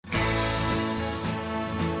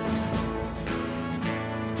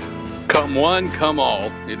Come one, come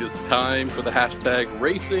all. It is time for the hashtag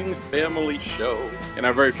Racing Family Show. In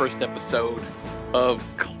our very first episode of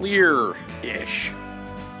Clear-ish.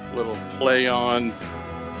 Little play on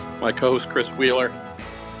my co-host Chris Wheeler.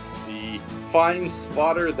 The fine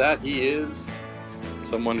spotter that he is.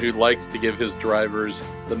 Someone who likes to give his drivers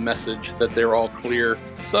the message that they're all clear.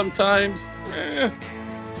 Sometimes, a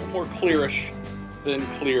little more clearish than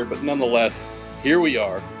clear. But nonetheless, here we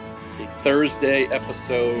are. A Thursday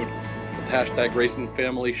episode of the hashtag Racing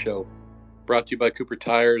Family Show, brought to you by Cooper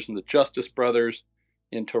Tires and the Justice Brothers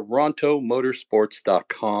in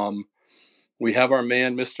TorontoMotorsports.com. We have our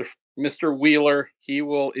man, Mr. Wheeler. He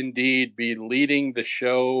will indeed be leading the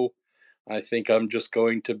show. I think I'm just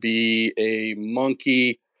going to be a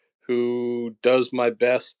monkey who does my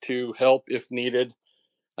best to help if needed.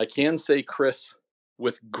 I can say, Chris,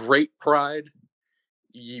 with great pride,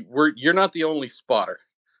 you're not the only spotter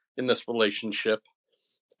in this relationship.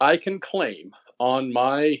 I can claim on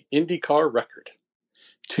my IndyCar record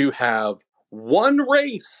to have one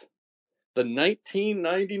race, the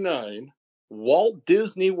 1999 Walt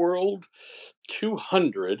Disney World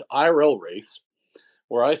 200 IRL race,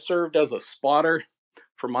 where I served as a spotter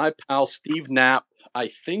for my pal Steve Knapp. I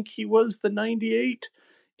think he was the 98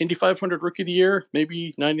 Indy 500 Rookie of the Year,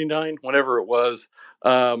 maybe 99, whatever it was.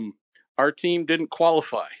 Our team didn't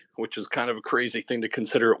qualify, which is kind of a crazy thing to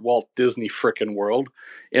consider at Walt Disney frickin' World.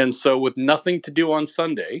 And so with nothing to do on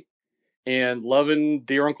Sunday and loving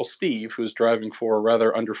dear Uncle Steve, who's driving for a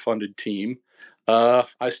rather underfunded team,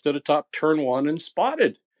 I stood atop turn one and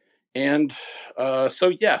spotted. And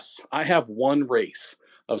so, yes, I have one race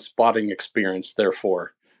of spotting experience.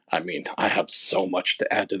 Therefore, I mean, I have so much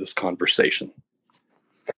to add to this conversation.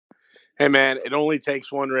 Hey, man, it only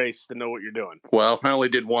takes one race to know what you're doing. Well, I only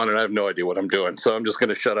did one, and I have no idea what I'm doing, so I'm just going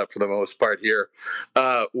to shut up for the most part here.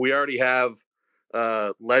 We already have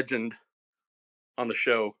legend on the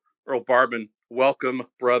show, Earl Barban. Welcome,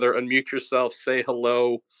 brother. Unmute yourself. Say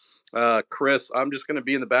hello. Chris, I'm just going to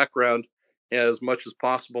be in the background as much as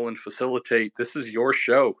possible and facilitate. This is your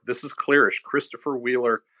show. This is Clearish. Christopher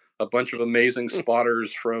Wheeler, a bunch of amazing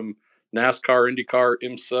spotters from NASCAR, IndyCar,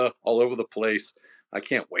 IMSA, all over the place. I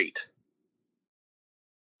can't wait.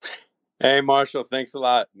 Hey, Marshall, thanks a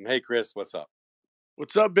lot. And hey, Chris, what's up?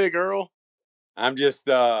 What's up, Big Earl? I'm just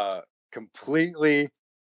I'm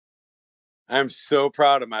so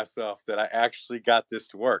proud of myself that I actually got this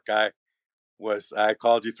to work. I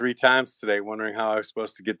called you 3 times today wondering how I was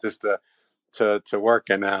supposed to get this to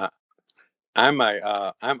work. And I'm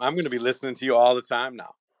going to be listening to you all the time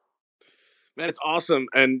now. Man, it's awesome.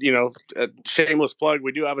 And, shameless plug,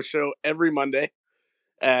 we do have a show every Monday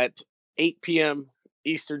at 8 p.m.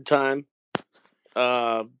 Eastern Time.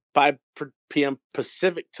 5 p.m.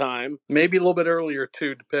 Pacific Time. Maybe a little bit earlier,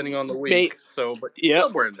 too, depending on the week. But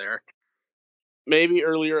somewhere in there. Maybe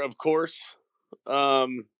earlier, of course.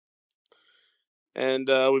 And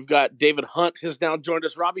we've got David Hunt has now joined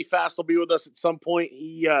us. Robbie Fast will be with us at some point.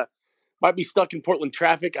 He might be stuck in Portland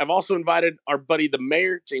traffic. I've also invited our buddy, the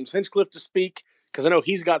mayor, James Hinchcliffe, to speak, because I know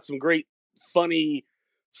he's got some great, funny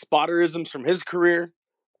spotterisms from his career.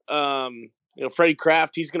 Freddie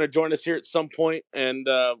Kraft, he's going to join us here at some point, and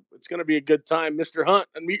it's going to be a good time. Mr. Hunt,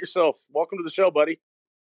 unmute yourself. Welcome to the show, buddy.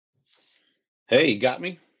 Hey, you got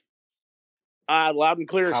me? Loud and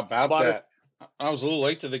clear. How about spotter. that? I was a little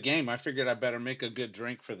late to the game. I figured I better make a good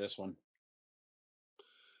drink for this one.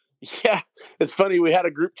 Yeah, it's funny. We had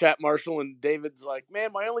a group chat, Marshall, and David's like,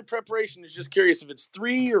 man, my only preparation is just curious if it's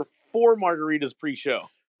 3 or 4 margaritas pre-show.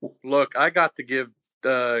 Look, I got to give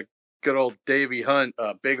good old Davey Hunt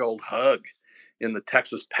a big old hug in the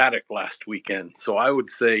Texas paddock last weekend. So I would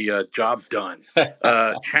say job done.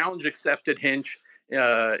 Challenge accepted, Hinch,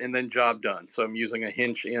 and then job done. So I'm using a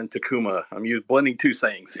Hinch and Takuma. I'm blending 2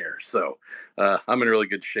 sayings here. So I'm in really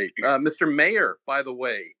good shape. Mr. Mayor, by the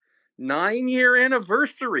way, 9-year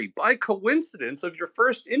anniversary by coincidence of your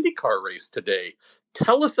first IndyCar race today.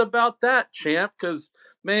 Tell us about that, champ, because,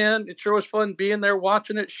 man, it sure was fun being there,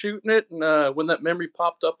 watching it, shooting it. And when that memory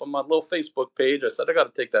popped up on my little Facebook page, I said, I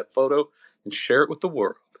got to take that photo and share it with the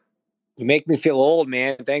world. You make me feel old,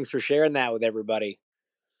 man. Thanks for sharing that with everybody.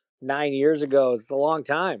 9 years ago is a long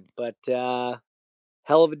time, but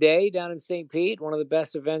hell of a day down in St. Pete. One of the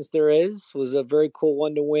best events there is. Was a very cool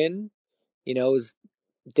one to win. It was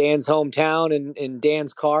Dan's hometown and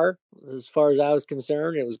Dan's car, as far as I was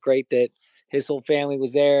concerned. It was great that his whole family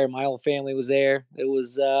was there. My whole family was there. It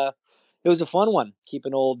was a fun one.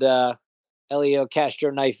 Keeping old Elio Castro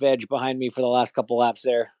knife edge behind me for the last couple laps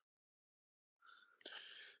there.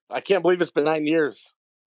 I can't believe it's been 9 years.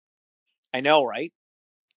 I know, right?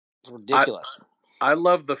 It's ridiculous. I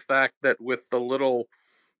love the fact that with the little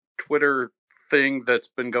Twitter thing that's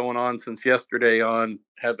been going on since yesterday on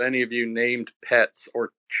have any of you named pets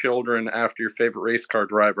or children after your favorite race car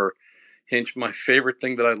driver. Hinch, my favorite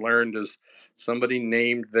thing that I learned is somebody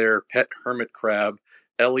named their pet hermit crab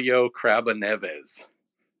Elio Crabaneves.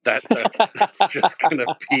 That's just gonna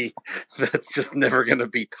be that's just never gonna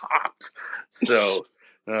be topped. So,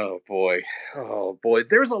 oh boy,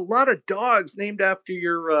 there's a lot of dogs named after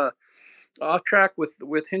your off track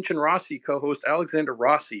with Hinch and Rossi co-host Alexander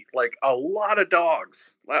Rossi. Like a lot of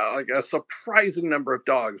dogs, like a surprising number of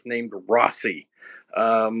dogs named Rossi.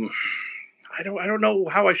 I don't know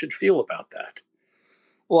how I should feel about that.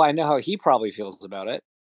 Well, I know how he probably feels about it.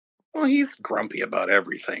 Well, he's grumpy about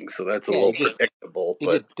everything, so that's a Yeah, little predictable. He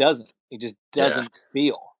But just doesn't. He just doesn't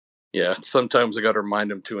feel. yeah, sometimes I got to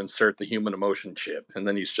remind him to insert the human emotion chip, and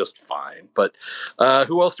then he's just fine. But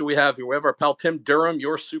who else do we have here? We have our pal Tim Durham,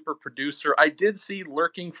 your super producer. I did see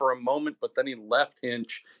lurking for a moment, but then he left.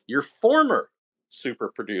 Hinch, your former super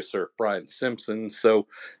producer, Brian Simpson. So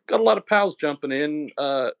got a lot of pals jumping in.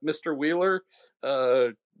 Mr. Wheeler,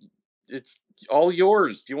 it's all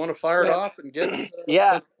yours. Do you want to fire it off and get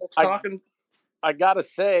folks talking? I gotta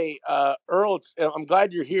say, Earl, I'm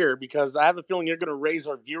glad you're here because I have a feeling you're going to raise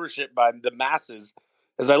our viewership by the masses.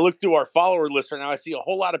 As I look through our follower list right now, I see a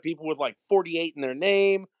whole lot of people with like 48 in their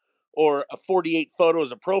name or a 48 photo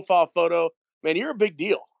as a profile photo. Man, you're a big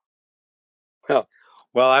deal. Well,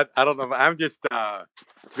 I don't know. I'm just to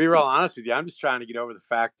be real honest with you, I'm just trying to get over the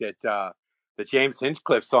fact that James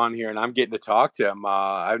Hinchcliffe's on here and I'm getting to talk to him.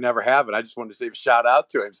 I never have it. I just wanted to say a shout out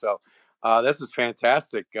to him. So this is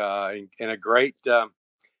fantastic and a great.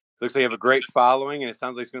 Looks like you have a great following, and it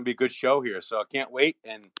sounds like it's going to be a good show here. So I can't wait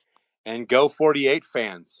and go 48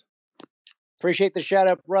 fans. Appreciate the shout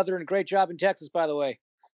out, brother, and great job in Texas, by the way.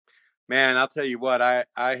 Man, I'll tell you what, I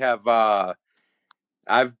have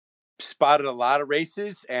I've spotted a lot of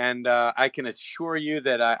races, and I can assure you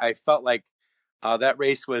that I felt like that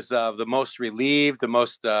race was the most relieved, the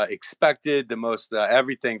most expected, the most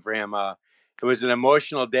everything for him. It was an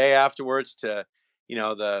emotional day afterwards to,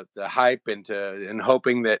 the hype and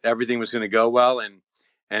hoping that everything was going to go well,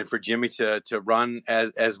 and for Jimmy to run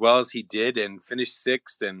as well as he did and finish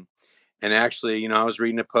sixth, and actually, I was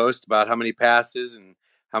reading a post about how many passes in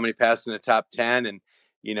the top 10, and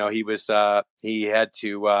he had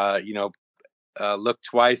to look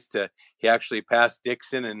twice he actually passed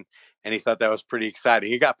Dixon, and he thought that was pretty exciting.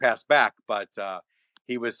 He got passed back, but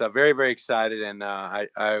he was very, very excited, and I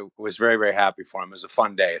was very, very happy for him. It was a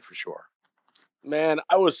fun day for sure. Man,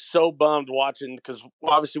 I was so bummed watching because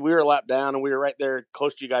obviously we were a lap down and we were right there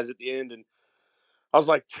close to you guys at the end, and I was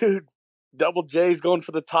like, dude, Double J's going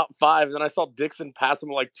for the top 5, and then I saw Dixon pass him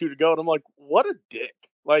like 2 to go, and I'm like, what a dick!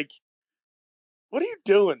 Like, what are you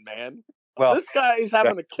doing, man? Well, this guy is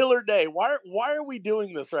having a killer day. Why are we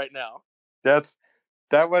doing this right now? That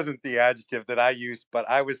wasn't the adjective that I used, but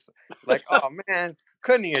I was like, oh man,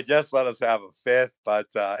 couldn't he have just let us have a fifth? But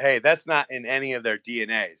hey, that's not in any of their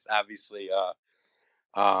DNAs. Obviously,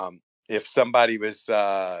 if somebody was,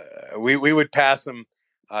 we would pass them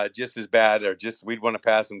just as bad, or we'd want to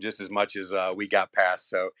pass them just as much as we got passed.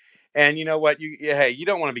 So, and you know what, you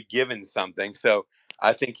don't want to be given something. So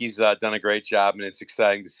I think he's done a great job, and it's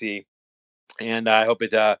exciting to see. And I hope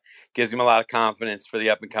it gives him a lot of confidence for the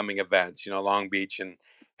up and coming events, Long Beach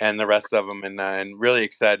and the rest of them, and really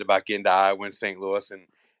excited about getting to Iowa and St. Louis,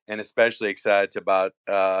 and especially excited about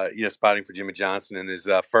spotting for Jimmy Johnson in his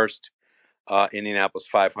first Indianapolis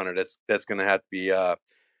 500. That's going to have to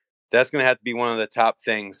be one of the top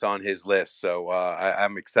things on his list. So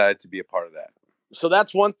I'm excited to be a part of that. So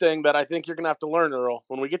that's one thing that I think you're going to have to learn, Earl.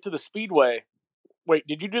 When we get to the Speedway, wait,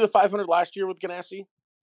 did you do the 500 last year with Ganassi?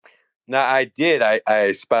 No, I did.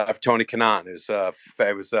 I spotted Tony Kanaan.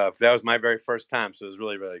 That was my very first time, so it was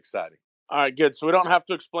really, really exciting. All right, good. So we don't have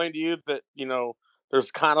to explain to you that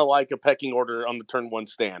there's kind of like a pecking order on the turn 1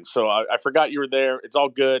 stand. So I forgot you were there. It's all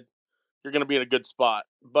good. You're going to be in a good spot.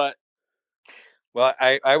 But well,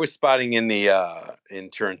 I was spotting in the in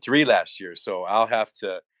turn 3 last year, so I'll have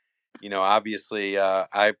to, obviously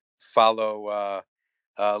I follow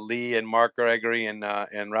Lee and Mark Gregory and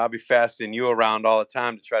Robbie Fast and you around all the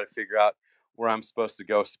time to try to figure out where I'm supposed to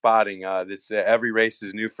go spotting. That's every race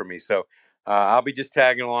is new for me, so I'll be just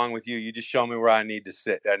tagging along with you. You just show me where I need to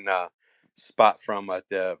sit and spot from at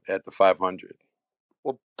the 500.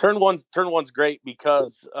 Well, turn one's great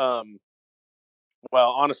because,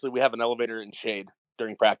 honestly, we have an elevator and shade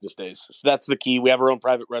during practice days, so that's the key. We have our own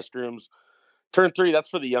private restrooms. Turn 3, that's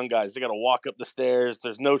for the young guys. They got to walk up the stairs.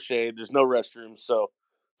 There's no shade. There's no restrooms. So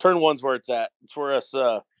turn 1's where it's at. It's where us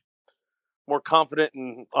more confident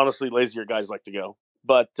and honestly lazier guys like to go.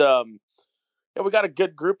 But Yeah, we got a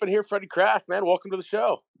good group in here. Freddie Kraft, man, welcome to the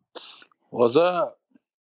show. What's up?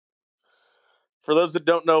 For those that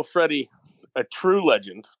don't know, Freddie, a true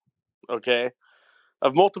legend, okay,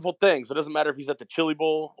 of multiple things. It doesn't matter if he's at the Chili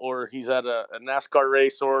Bowl or he's at a NASCAR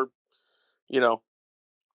race or,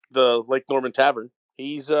 the Lake Norman Tavern.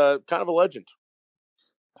 He's kind of a legend.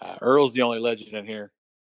 Earl's the only legend in here.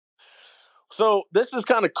 So this is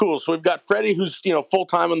kind of cool. So we've got Freddie, who's full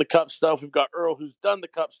time on the Cup stuff. We've got Earl, who's done the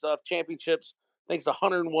Cup stuff, championships. I think it's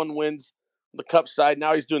 101 wins on the Cup side.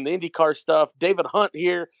 Now he's doing the IndyCar stuff. David Hunt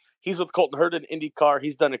here. He's with Colton Herta in IndyCar.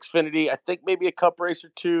 He's done Xfinity. I think maybe a Cup race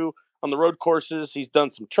or two on the road courses. He's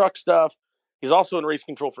done some truck stuff. He's also in race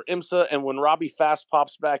control for IMSA. And when Robbie Fast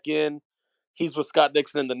pops back in, he's with Scott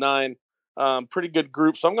Dixon in the 9. Pretty good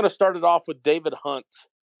group. So I'm going to start it off with David Hunt.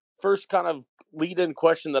 First kind of lead-in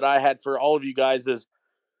question that I had for all of you guys is,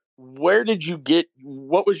 what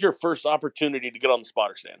was your first opportunity to get on the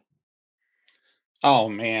spotter stand? Oh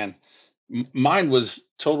man, mine was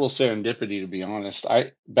total serendipity, to be honest.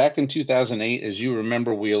 Back in 2008, as you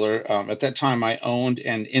remember, Wheeler, at that time I owned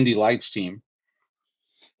an Indy Lights team,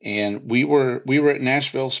 and we were at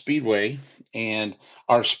Nashville Speedway, and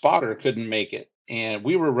our spotter couldn't make it, and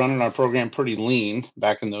we were running our program pretty lean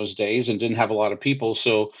back in those days and didn't have a lot of people,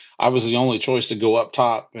 so I was the only choice to go up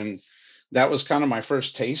top, and that was kind of my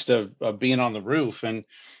first taste of being on the roof. And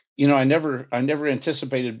I never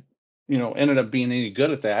anticipated, ended up being any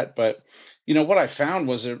good at that. But what I found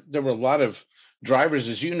was there were a lot of drivers,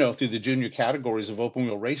 as you know, through the junior categories of open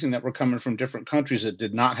wheel racing that were coming from different countries that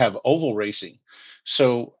did not have oval racing.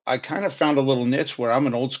 So I kind of found a little niche where I'm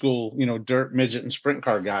an old school, dirt, midget, and sprint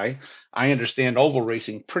car guy. I understand oval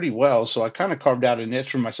racing pretty well. So I kind of carved out a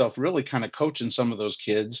niche for myself, really kind of coaching some of those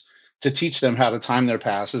kids to teach them how to time their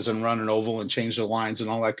passes and run an oval and change the lines and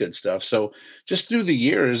all that good stuff. So just through the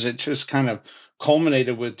years, it just kind of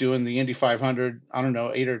culminated with doing the Indy 500, I don't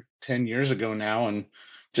know, 8 or 10 years ago now, and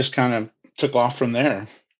just kind of took off from there.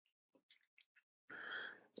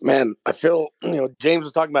 Man, I feel, James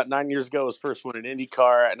was talking about 9 years ago, his first one in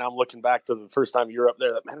IndyCar, and I'm looking back to the first time you were up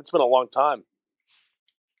there. Man, it's been a long time.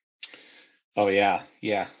 Oh yeah.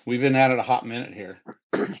 We've been at it a hot minute here.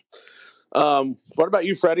 What about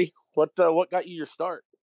you, Freddie? What got you your start?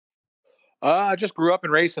 I just grew up in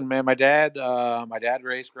racing, man. My dad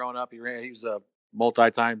raced growing up. He was a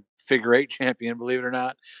multi-time figure eight champion, believe it or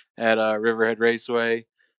not, at Riverhead Raceway.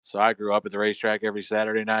 So I grew up at the racetrack every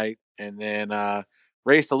Saturday night, and then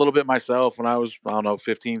raced a little bit myself when I was, I don't know,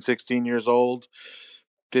 15, 16 years old.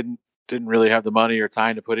 Didn't really have the money or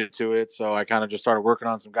time to put into it, so I kind of just started working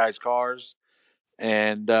on some guys' cars.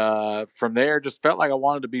 And from there, just felt like I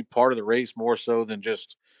wanted to be part of the race more so than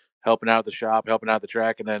just helping out the shop, helping out the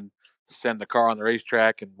track, and then send the car on the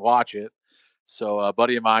racetrack and watch it. So a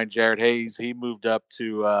buddy of mine, Jared Hayes, he moved up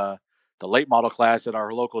to the late model class at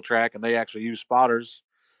our local track, and they actually use spotters.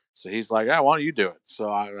 So he's like, "Yeah, why don't you do it?" So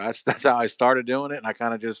that's how I started doing it, and I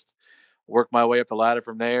kind of just worked my way up the ladder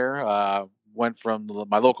from there. Went from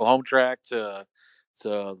my local home track to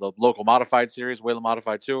the local modified series, Whalen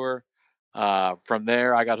Modified Tour. From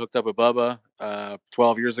there, I got hooked up with Bubba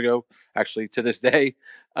 12 years ago, actually to this day.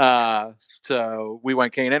 So we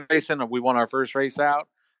went K&N racing, and we won our first race out.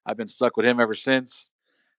 I've been stuck with him ever since.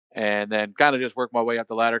 And then kind of just worked my way up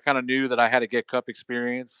the ladder. Kind of knew that I had to get Cup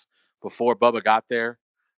experience before Bubba got there,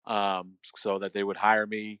 so that they would hire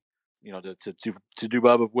me, to do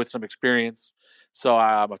Bubba with some experience.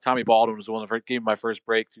 So Tommy Baldwin was the one that gave me my first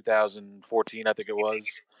break, 2014, I think it was,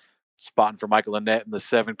 spotting for Michael Annette in the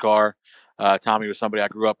 7 car. Tommy was somebody I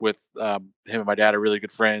grew up with. Him and my dad are really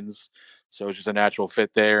good friends. So it was just a natural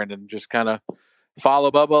fit there. And then just kind of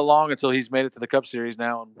follow Bubba along until he's made it to the Cup Series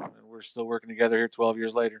now. And we're still working together here 12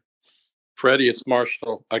 years later. Freddie, it's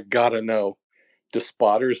Marshall. I gotta know, do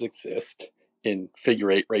spotters exist in figure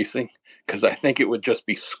eight racing? Because I think it would just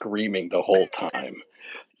be screaming the whole time.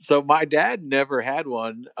 So my dad never had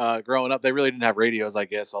one growing up. They really didn't have radios, I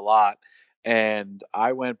guess, a lot. And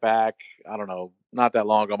I went back, I don't know, not that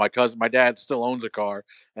long ago. My dad still owns a car,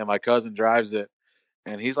 and my cousin drives it.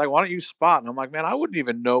 And he's like, "Why don't you spot?" And I'm like, "Man, I wouldn't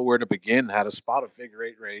even know where to begin how to spot a figure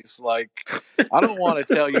eight race. Like, I don't want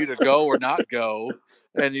to tell you to go or not go,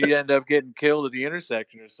 and you end up getting killed at the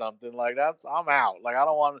intersection or something. Like I'm out. Like, I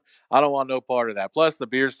don't want no part of that. Plus, the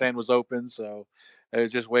beer stand was open, so it was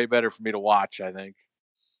just way better for me to watch, I think.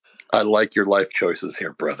 I like your life choices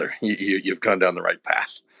here, brother. You've gone down the right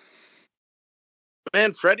path.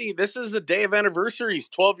 Man, Freddie, this is a day of anniversaries.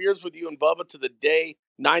 12 years with you and Bubba to the day.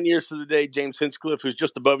 9 years to the day. James Hinchcliffe, who's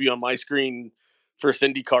just above you on my screen, first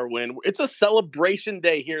IndyCar win. It's a celebration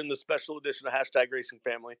day here in the special edition of Hashtag Racing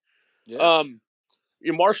Family. Yeah.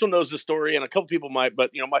 Marshall knows the story, and a couple people might,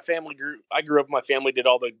 but my family I grew up. My family did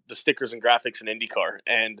all the stickers and graphics in IndyCar,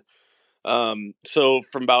 and so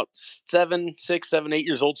from about 7, 6, 7, 8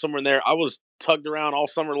 years old, somewhere in there, I was tugged around all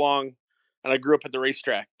summer long, and I grew up at the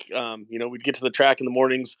racetrack. We'd get to the track in the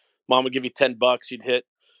mornings. Mom would give you $10. You'd hit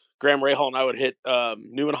Graham Rahal, and I would hit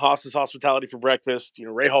Newman Haas's hospitality for breakfast.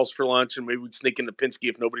 Rahal's for lunch, and maybe we'd sneak into Penske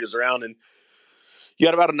if nobody was around. And you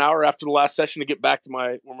had about an hour after the last session to get back to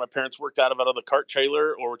where my parents worked out of the kart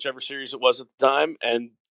trailer or whichever series it was at the time,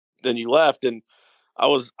 and then you left. And I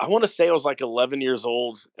want to say I was like 11 years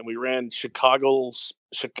old, and we ran in Chicago,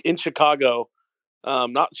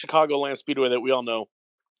 not Chicagoland Speedway that we all know,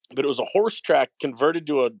 but it was a horse track converted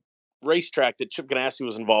to a racetrack that Chip Ganassi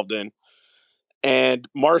was involved in. And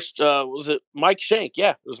was it Mike Shank?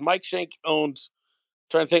 Yeah, it was Mike Shank owned.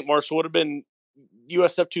 Trying to think, Marshall would have been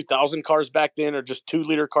USF 2000 cars back then, or just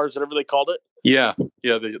 2-liter cars, whatever they called it. Yeah,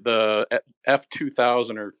 the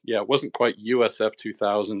F2000, or it wasn't quite USF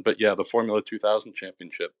 2000, but the Formula 2000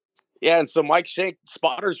 championship. Yeah, and so Mike Shank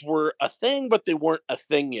spotters were a thing, but they weren't a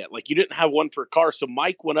thing yet. Like, you didn't have one per car. So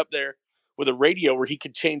Mike went up there with a radio where he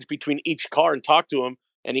could change between each car and talk to him,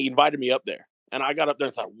 and he invited me up there. And I got up there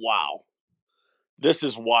and thought, wow, this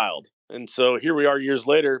is wild. And so here we are years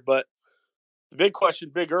later. But the big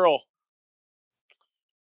question, Big Earl,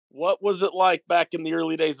 what was it like back in the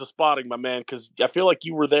early days of spotting, my man? Because I feel like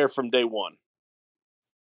you were there from day one.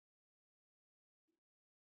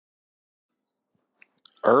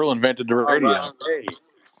 Earl invented the radio. Right. Hey,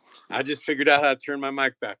 I just figured out how to turn my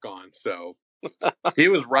mic back on. So he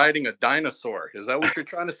was riding a dinosaur. Is that what you're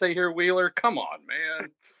trying to say here, Wheeler? Come on, man.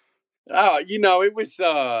 Oh, it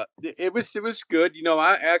was good.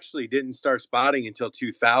 I actually didn't start spotting until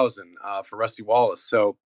 2000 for Rusty Wallace.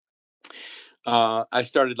 So I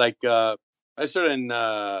started in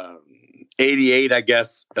 88, I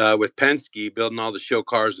guess, with Penske, building all the show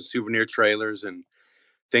cars and souvenir trailers and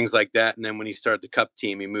things like that. And then when he started the Cup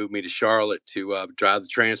team, he moved me to Charlotte to drive the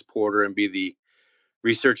transporter and be the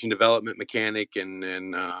research and development mechanic. And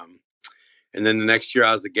then the next year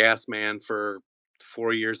I was the gas man for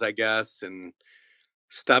 4 years, I guess, and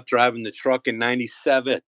stopped driving the truck in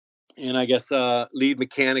 97. And I guess lead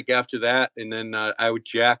mechanic after that. And then I would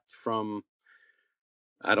jacked from,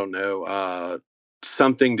 I don't know,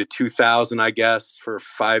 something to 2000, I guess, for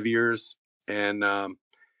 5 years. And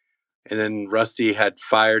then Rusty had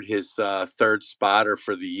fired his third spotter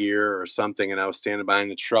for the year or something. And I was standing behind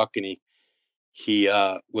the truck, and he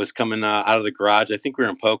was coming out of the garage. I think we were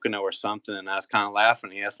in Pocono or something. And I was kind of laughing.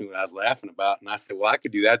 He asked me what I was laughing about. And I said, well, I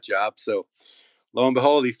could do that job. So lo and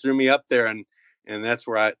behold, he threw me up there. And that's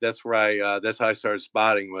how I started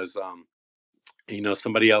spotting was,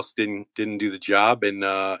 somebody else didn't do the job. And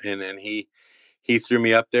he threw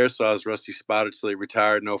me up there. So I was Rusty spotter till he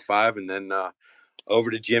retired in 05. And then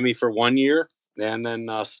over to Jimmy for 1 year, and then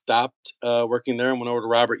stopped working there and went over to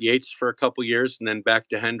Robert Yates for a couple years, and then back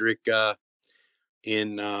to Hendrick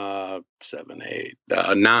in 7, 8,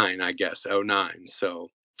 9, I guess, 09. So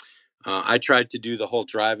I tried to do the whole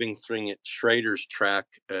driving thing at Schrader's track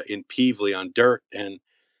in Peevely on dirt, and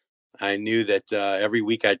I knew that every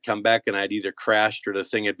week I'd come back and I'd either crashed or the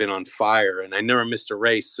thing had been on fire, and I never missed a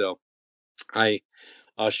race. So I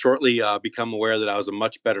shortly become aware that I was a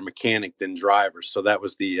much better mechanic than driver. So that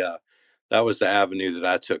was the avenue that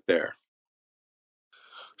I took there.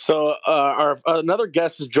 So our another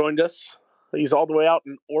guest has joined us. He's all the way out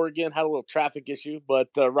in Oregon, had a little traffic issue, but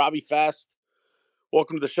Robbie Fast,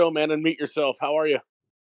 welcome to the show, man, and meet yourself. How are you?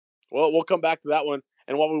 Well, we'll come back to that one.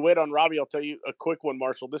 And while we wait on Robbie, I'll tell you a quick one,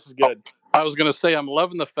 Marshall. This is good. I was going to say, I'm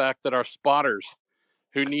loving the fact that our spotters,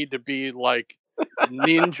 who need to be like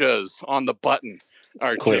ninjas on the button,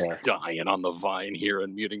 are just dying on the vine here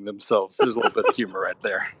and muting themselves. There's a little bit of humor right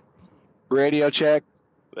there. Radio check.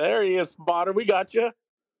 There he is, spotter. We got you.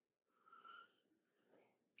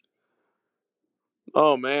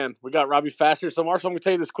 Oh, man. We got Robbie Fast here. So, Marshall, I'm going to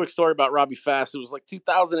tell you this quick story about Robbie Fast. It was like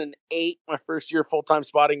 2008, my first year full-time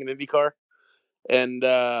spotting in IndyCar. And,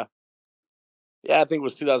 I think it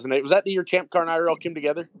was 2008. Was that the year Champ Car and IRL came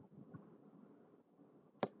together?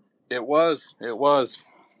 It was.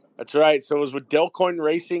 That's right. So it was with Delcoin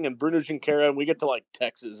Racing and Bruno Junqueira, and we get to like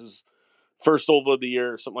Texas. It was first oval of the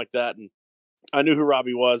year or something like that. And I knew who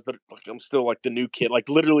Robbie was, but I'm still like the new kid, like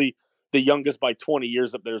literally the youngest by 20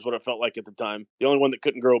 years up there is what it felt like at the time. The only one that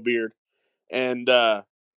couldn't grow a beard. And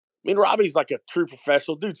Robbie's like a true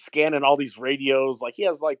professional dude, scanning all these radios. Like he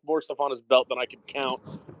has like more stuff on his belt than I could count.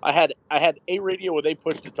 I had a radio with a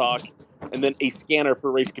push to talk and then a scanner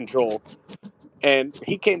for race control. And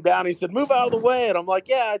he came down, he said, move out of the way. And I'm like,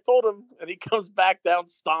 yeah, I told him. And he comes back down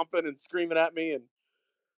stomping and screaming at me. And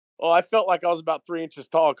Well, I felt like I was about 3 inches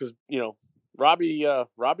tall because Robbie's a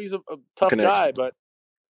tough guy, but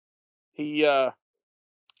he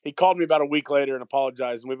called me about a week later and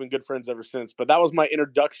apologized, and we've been good friends ever since. But that was my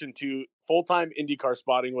introduction to full-time IndyCar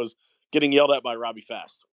spotting, was getting yelled at by Robbie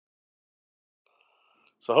Fast.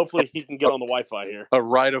 So hopefully he can get on the Wi-Fi here. A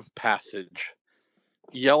rite of passage.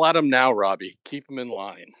 Yell at him now, Robbie. Keep him in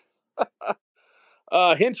line.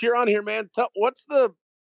 Hinch, you're on here, man. What's the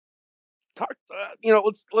talk?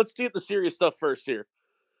 Let's do the serious stuff first here.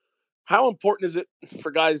 How important is it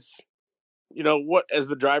for guys? What, as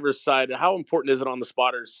the driver's side, how important is it on the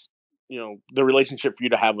spotters? The relationship for you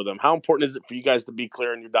to have with them. How important is it for you guys to be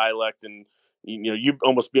clear in your dialect and you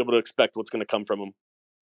almost be able to expect what's going to come from them?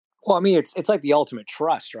 Well, I mean, it's like the ultimate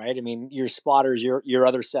trust, right? I mean, your spotters, your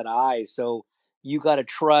other set of eyes. So you got to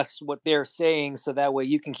trust what they're saying, so that way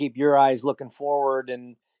you can keep your eyes looking forward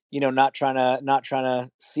and not trying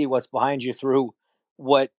to see what's behind you through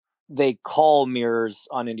what they call mirrors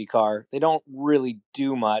on IndyCar. They don't really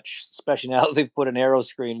do much, especially now that they've put an aero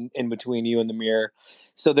screen in between you and the mirror.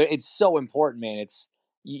 So it's so important, man.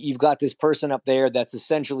 You've got this person up there that's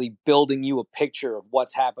essentially building you a picture of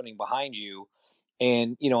what's happening behind you.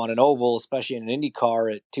 And, on an oval, especially in an Indy car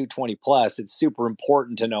at 220 plus, it's super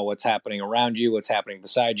important to know what's happening around you, what's happening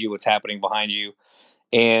beside you, what's happening behind you.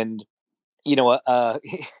 And, I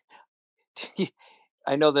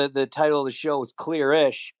know that the title of the show is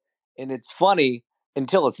Clear-ish, and it's funny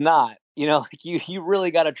until it's not. Like you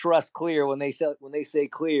really got to trust Clear when they say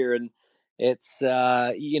clear, and it's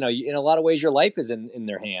in a lot of ways your life is in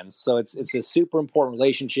their hands. So it's a super important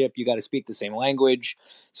relationship. You got to speak the same language.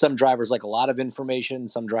 Some drivers like a lot of information.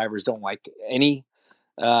 Some drivers don't like any.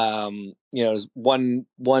 There's one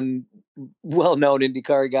well-known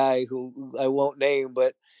IndyCar guy who I won't name,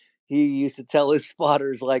 but he used to tell his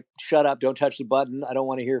spotters, like, shut up, don't touch the button. I don't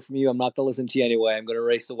want to hear from you. I'm not going to listen to you anyway. I'm going to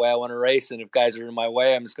race the way I want to race. And if guys are in my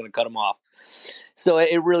way, I'm just going to cut them off. So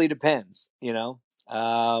it really depends, but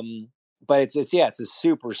it's a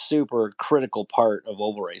super, super critical part of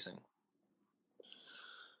oval racing.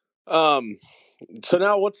 So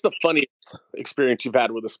now what's the funniest experience you've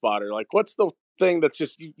had with a spotter? Like, what's the thing that's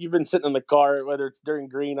just, you've been sitting in the car, whether it's during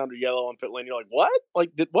green, under yellow, on pit lane, you're like, what?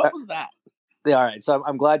 Like, what was that? All right, so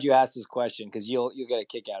I'm glad you asked this question, because you'll get a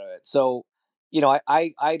kick out of it. So,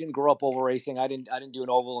 I didn't grow up oval racing. I didn't do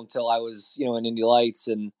an oval until I was in Indy Lights,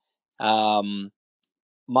 and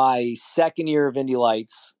my second year of Indy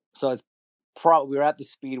Lights. So it's we were at the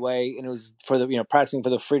Speedway, and it was for the practicing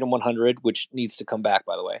for the Freedom 100, which needs to come back,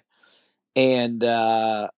 by the way. And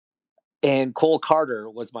Cole Carter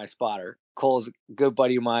was my spotter. Cole's a good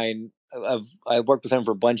buddy of mine. I worked with him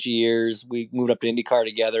for a bunch of years. We moved up to IndyCar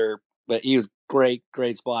together. But he was great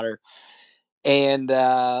spotter. And,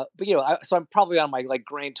 so I'm probably on my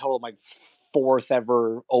grand total, my fourth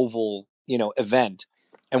ever oval, event.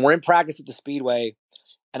 And we're in practice at the Speedway.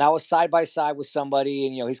 And I was side by side with somebody,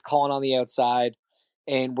 and, he's calling on the outside.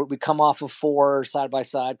 And we come off of 4 side by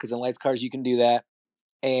side, because in lights cars, you can do that.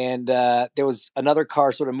 And there was another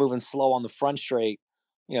car sort of moving slow on the front straight.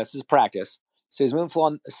 This is practice. So he's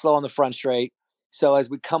moving slow on the front straight. So as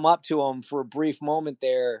we come up to him for a brief moment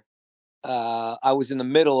there, I was in the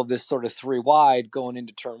middle of this sort of 3 wide going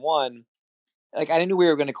into turn 1. Like, I knew we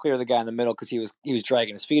were going to clear the guy in the middle because he was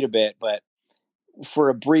dragging his feet a bit, but for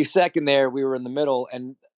a brief second there, we were in the middle,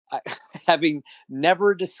 and having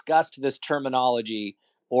never discussed this terminology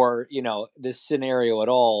or this scenario at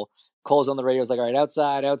all, Cole's on the radio. Is like, all right,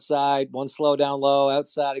 outside, one slow down low,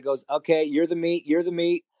 outside. It goes, okay, you're the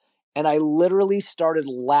meat. And I literally started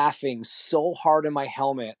laughing so hard in my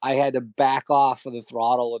helmet, I had to back off of the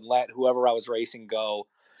throttle and let whoever I was racing go,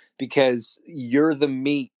 because you're the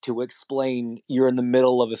meat to explain you're in the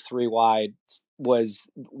middle of a 3 wide was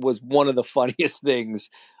one of the funniest things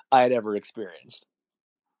I had ever experienced.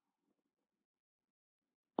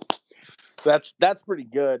 That's pretty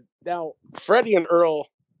good. Now, Freddie and Earl,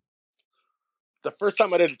 the first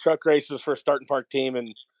time I did a truck race was for a start and park team,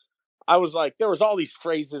 and I was like, there was all these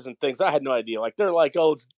phrases and things I had no idea. Like, they're like,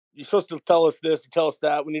 oh, you're supposed to tell us this and tell us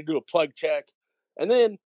that. We need to do a plug check. And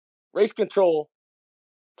then race control,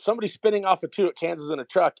 somebody's spinning off of 2 at Kansas in a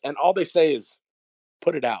truck, and all they say is,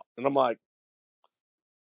 put it out. And I'm like,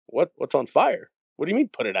 what's on fire? What do you mean,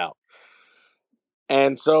 put it out?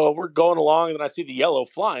 And so we're going along, and I see the yellow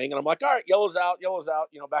flying, and I'm like, all right, yellow's out,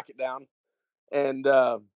 back it down. And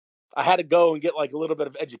I had to go and get like a little bit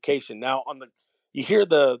of education. Now, you hear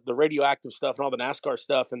the radioactive stuff and all the NASCAR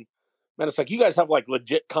stuff, and man, it's like you guys have like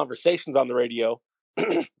legit conversations on the radio.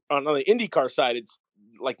 on the IndyCar side, it's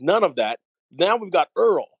like none of that. Now we've got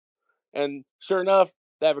Earl, and sure enough,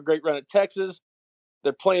 they have a great run at Texas.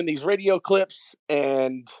 They're playing these radio clips,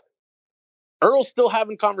 and Earl's still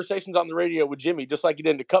having conversations on the radio with Jimmy, just like he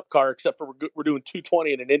did in the Cup car, except for we're doing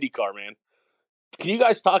 220 in an Indy car, man. Can you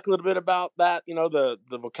guys talk a little bit about that? You know, the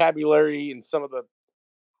vocabulary and some of the,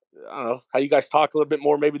 I don't know, how you guys talk a little bit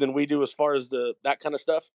more maybe than we do as far as that kind of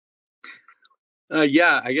stuff?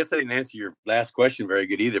 Yeah, I guess I didn't answer your last question very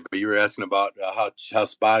good either. But you were asking about how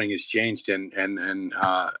spotting has changed, and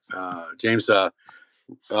James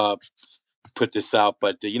put this out.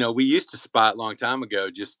 But we used to spot a long time ago.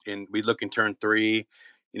 We'd look in turn 3.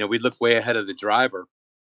 We'd look way ahead of the driver,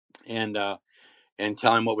 and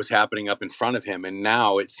tell him what was happening up in front of him. And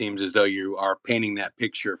now it seems as though you are painting that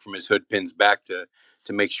picture from his hood pins back to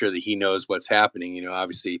make sure that he knows what's happening.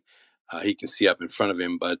 Obviously he can see up in front of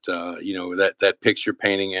him, but that picture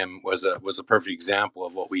painting him was a perfect example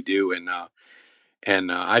of what we do. And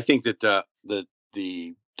I think that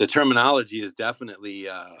the terminology is definitely,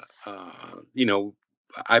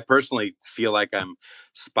 I personally feel like I'm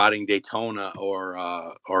spotting Daytona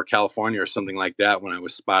or California or something like that when I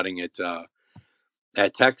was spotting it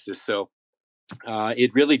at Texas. So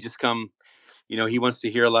it really just he wants to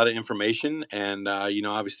hear a lot of information. And,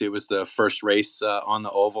 obviously it was the first race on the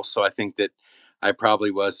oval. So I think that I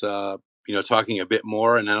probably was, talking a bit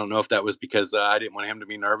more. And I don't know if that was because I didn't want him to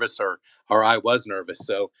be nervous or I was nervous.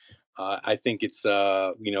 So I think it's,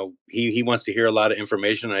 he wants to hear a lot of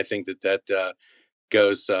information. I think that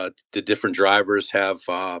goes, the different drivers have,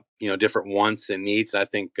 different wants and needs. I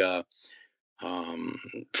think,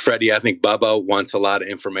 Freddie, I think Bubba wants a lot of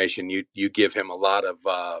information. You give him a lot of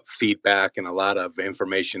feedback and a lot of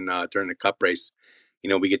information during the Cup race.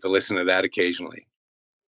 We get to listen to that occasionally.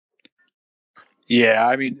 Yeah,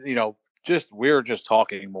 I mean, we're just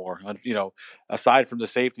talking more. Aside from the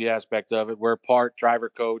safety aspect of it, we're part driver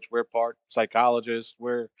coach, we're part psychologist,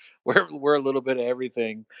 we're a little bit of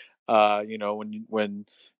everything. When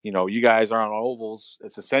you guys are on ovals,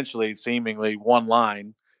 it's essentially seemingly one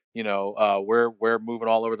line. We're moving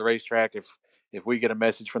all over the racetrack. If we get a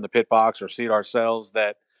message from the pit box or see it ourselves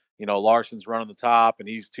that Larson's running the top and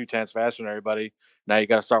he's 2/10 faster than everybody, now you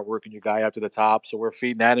got to start working your guy up to the top. So we're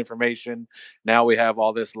feeding that information. Now we have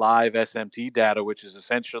all this live SMT data, which is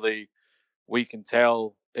essentially we can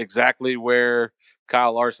tell exactly where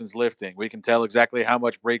Kyle Larson's lifting. We can tell exactly how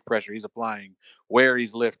much brake pressure he's applying, where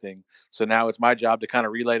he's lifting. So now it's my job to kind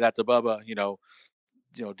of relay that to Bubba.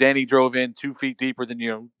 Danny drove in 2 feet deeper than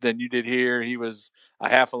you did here. He was a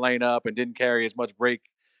half a lane up and didn't carry as much brake.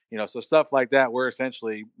 So stuff like that. We're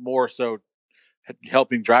essentially more so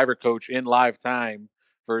helping driver coach in live time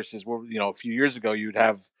versus a few years ago you'd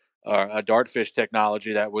have a dartfish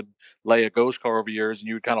technology that would lay a ghost car over yours and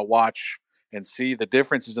you would kind of watch and see the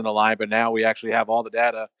differences in the line. But now we actually have all the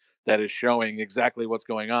data that is showing exactly what's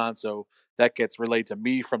going on. So that gets relayed to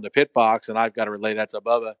me from the pit box, and I've got to relay that to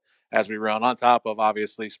Bubba as we run, on top of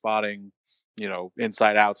obviously spotting,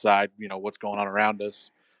 inside, outside, what's going on around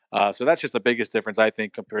us. So that's just the biggest difference, I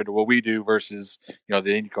think, compared to what we do versus, the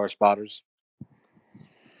IndyCar spotters.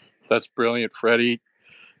 That's brilliant, Freddie.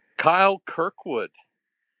 Kyle Kirkwood,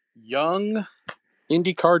 young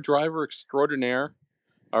IndyCar driver extraordinaire,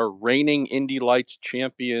 our reigning Indy Lights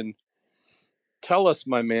champion. Tell us,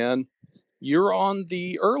 my man, you're on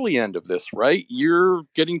the early end of this, right? You're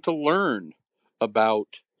getting to learn about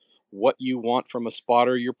what you want from a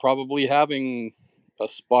spotter. You're probably having a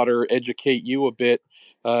spotter educate you a bit.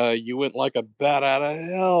 You went like a bat out of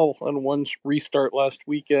hell on one restart last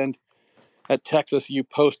weekend at Texas. You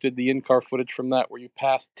posted the in-car footage from that where you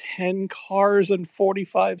passed 10 cars in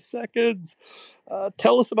 45 seconds.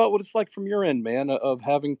 Tell us about what it's like from your end, man, of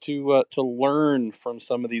having to learn from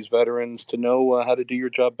some of these veterans to know how to do your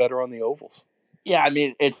job better on the ovals. Yeah, I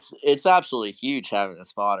mean, it's absolutely huge having a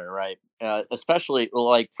spotter, right? Especially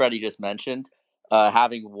like Freddie just mentioned,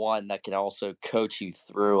 having one that can also coach you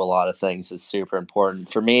through a lot of things is super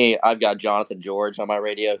important. For me, I've got Jonathan George on my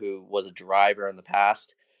radio, who was a driver in the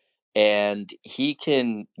past, and he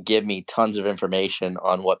can give me tons of information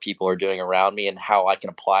on what people are doing around me and how I can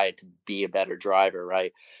apply it to be a better driver,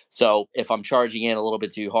 right? So if I'm charging in a little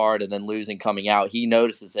bit too hard and then losing coming out, he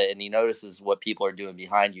notices it, and he notices what people are doing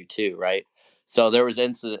behind you too, right? So there was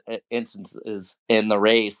instances in the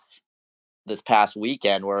race this past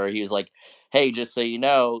weekend where he was like, "Hey, just so you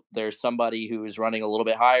know, there's somebody who is running a little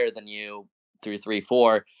bit higher than you through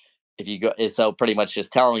 3-4. If you go," so pretty much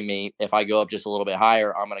just telling me if I go up just a little bit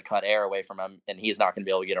higher, I'm going to cut air away from him, and he's not going to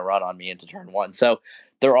be able to get a run on me into turn 1. So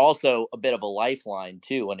they're also a bit of a lifeline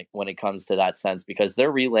too when it comes to that sense, because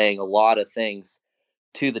they're relaying a lot of things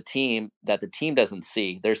to the team that the team doesn't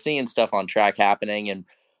see. They're seeing stuff on track happening, and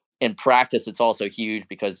in practice, it's also huge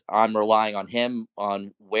because I'm relying on him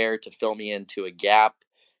on where to fill me into a gap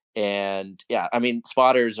And yeah, I mean,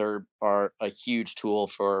 spotters are a huge tool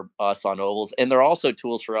for us on ovals, and they're also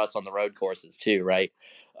tools for us on the road courses too, right?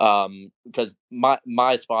 Because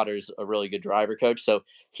my spotter's a really good driver coach, so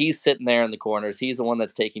he's sitting there in the corners. He's the one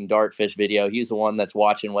that's taking dartfish video. He's the one that's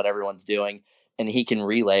watching what everyone's doing, and he can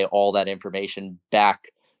relay all that information back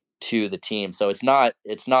to the team. So it's not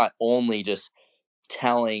only just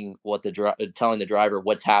telling telling the driver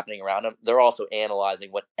what's happening around them. They're also analyzing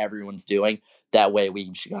what everyone's doing. That way,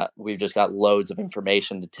 we've just got loads of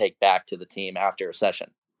information to take back to the team after a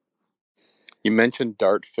session. You mentioned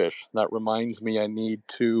dartfish. That reminds me, I need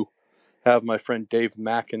to have my friend Dave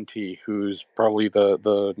McEntee, who's probably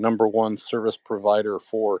the number one service provider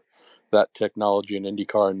for that technology in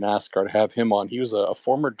IndyCar and NASCAR, to have him on. He was a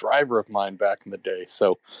former driver of mine back in the day.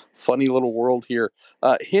 So funny little world here.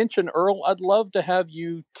 Hinch and Earl, I'd love to have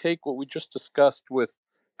you take what we just discussed with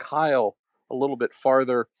Kyle a little bit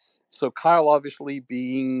farther. So Kyle, obviously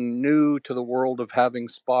being new to the world of having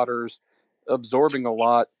spotters, absorbing a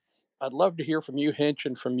lot. I'd love to hear from you, Hinch,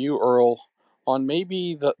 and from you, Earl, on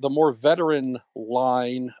maybe the more veteran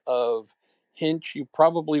line of Hinch. You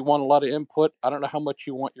probably want a lot of input. I don't know how much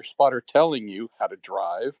you want your spotter telling you how to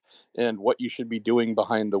drive and what you should be doing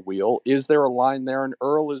behind the wheel. Is there a line there? And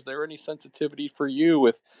Earl, is there any sensitivity for you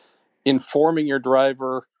with informing your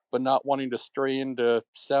driver but not wanting to stray into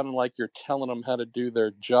sounding like you're telling them how to do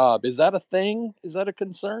their job? Is that a thing? Is that a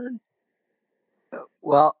concern?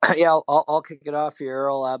 Well, yeah, I'll kick it off here,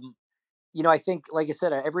 Earl. I think, like I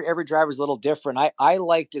said, every driver's a little different. I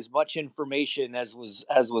liked as much information as was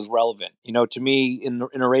relevant. To me, in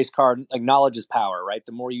a race car, like, knowledge is power, right?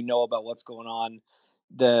 The more you know about what's going on,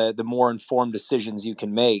 the more informed decisions you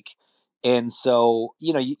can make. And so,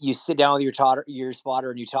 you sit down with your spotter,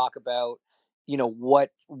 and you talk about,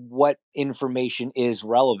 what information is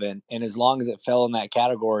relevant, and as long as it fell in that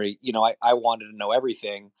category, I wanted to know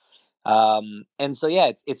everything. And so,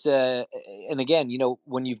 yeah, and again,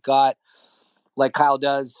 when you've got, like Kyle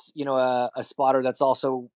does, a spotter that's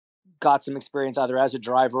also got some experience either as a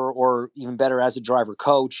driver or even better as a driver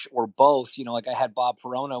coach or both. Like I had Bob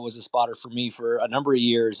Perona was a spotter for me for a number of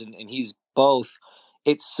years, and he's both.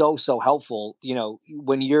 It's so helpful.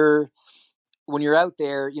 When you're out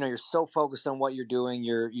there, you're so focused on what you're doing.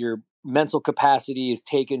 Your mental capacity is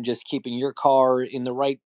taken just keeping your car in the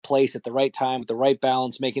right place at the right time with the right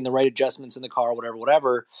balance, making the right adjustments in the car,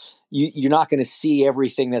 whatever. You're not going to see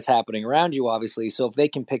everything that's happening around you, obviously. So if they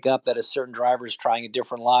can pick up that a certain driver is trying a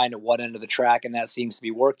different line at one end of the track and that seems to be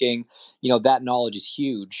working, that knowledge is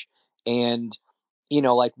huge. And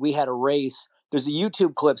like we had a race. There's a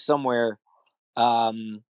YouTube clip somewhere.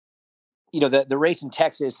 The race in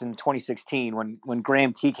Texas in 2016 when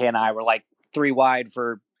Graham TK and I were like 3 wide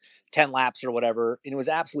for 10 laps or whatever, and it was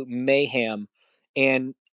absolute mayhem.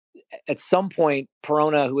 And at some point,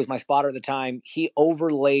 Perona, who was my spotter at the time, he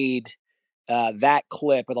overlaid that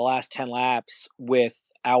clip of the last 10 laps with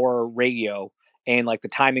our radio and like the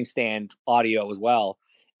timing stand audio as well.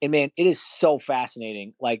 And man, it is so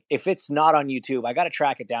fascinating. Like if it's not on YouTube, I got to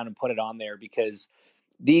track it down and put it on there because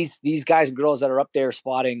these guys and girls that are up there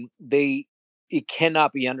spotting, it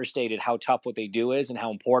cannot be understated how tough what they do is and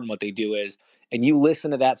how important what they do is. And you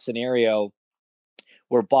listen to that scenario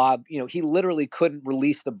where Bob, he literally couldn't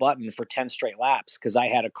release the button for 10 straight laps because I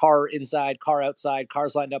had a car inside, car outside,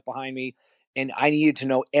 cars lined up behind me, and I needed to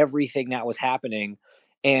know everything that was happening.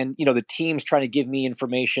 And, the team's trying to give me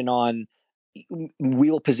information on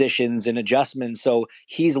wheel positions and adjustments. So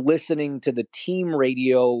he's listening to the team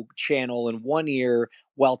radio channel in one ear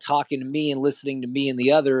while talking to me and listening to me in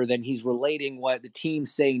the other. Then he's relating what the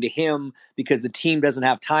team's saying to him because the team doesn't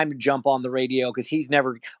have time to jump on the radio because he's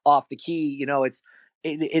never off the key.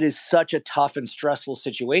 It is such a tough and stressful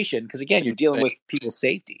situation because again, you're dealing with people's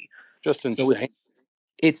safety. Just So insane.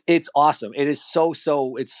 it's awesome. It is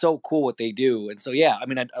it's so cool what they do. And so, yeah, I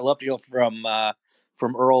mean, I love to hear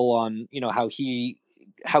from Earl on, how he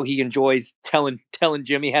enjoys telling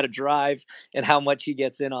Jimmy how to drive and how much he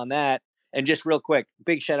gets in on that. And just real quick,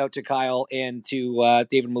 big shout out to Kyle and to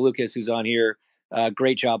David Malukas, who's on here.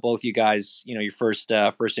 Great job, both you guys. Your first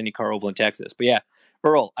IndyCar oval in Texas. But yeah,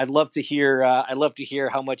 Earl, I'd love to hear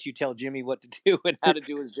how much you tell Jimmy what to do and how to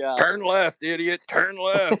do his job. Turn left, idiot. Turn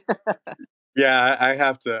left. Yeah, I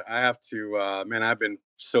have to. Man, I've been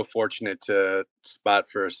so fortunate to spot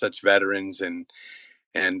for such veterans, and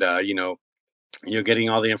getting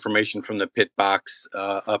all the information from the pit box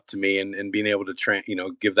up to me, and being able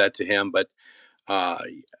to give that to him. But uh,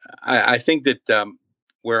 I think that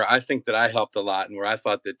where I think that I helped a lot, and where I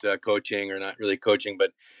thought that coaching, or not really coaching,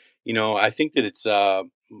 but I think that it's I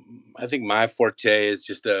think my forte is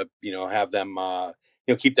just to have them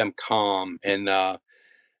keep them calm, and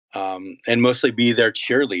and mostly be their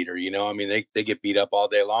cheerleader. I mean, they get beat up all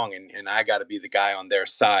day long, and I got to be the guy on their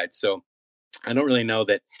side. So I don't really know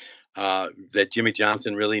that that Jimmy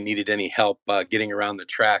Johnson really needed any help getting around the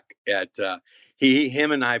track.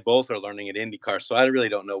 Him and I both are learning at IndyCar, so I really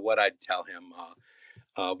don't know what I'd tell him.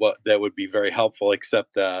 What that would be very helpful,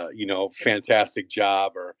 except fantastic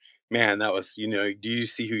job, or man, that was do you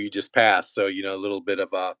see who you just passed? So a little bit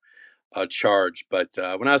of a charge. But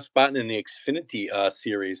when I was spotting in the Xfinity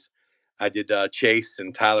series, I did Chase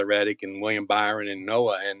and Tyler Reddick and William Byron and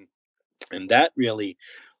Noah, and that really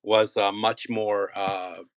was much more.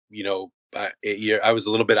 I was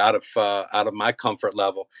a little bit out of my comfort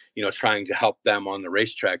level, trying to help them on the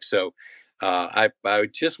racetrack. So I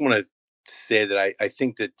just want to say that I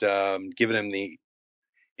think that giving them the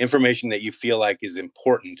information that you feel like is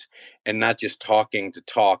important and not just talking to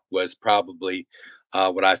talk was probably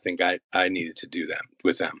what I think I needed to do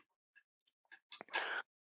with them.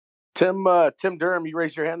 Tim Durham, you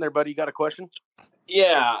raised your hand there, buddy. You got a question?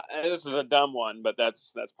 Yeah, this is a dumb one, but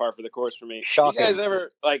that's par for the course for me. Shocking. Do you guys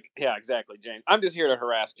ever yeah, exactly, James. I'm just here to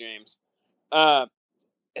harass James.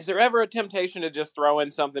 Is there ever a temptation to just throw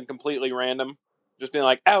in something completely random? Just being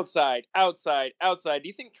like, outside, outside, outside. Do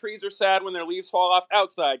you think trees are sad when their leaves fall off?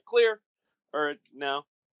 Outside, clear? Or no?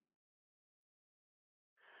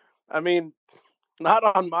 I mean, not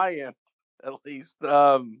on my end, at least.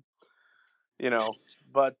 But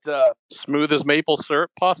Smooth as maple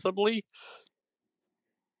syrup, possibly.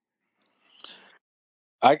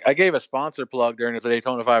 I gave a sponsor plug during the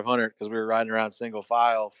Daytona 500 because we were riding around single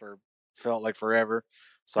file felt like forever.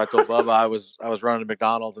 So I told Bubba I was running to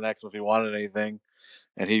McDonald's and asked him if he wanted anything,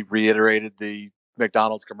 and he reiterated the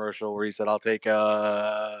McDonald's commercial where he said, "I'll take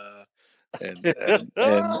and but,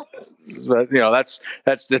 that's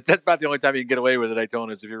about the only time you can get away with it.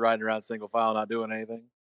 Daytona is if you're riding around single file not doing anything."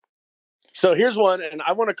 So here's one, and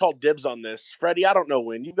I want to call dibs on this. Freddie, I don't know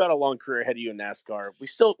when. You've got a long career ahead of you in NASCAR.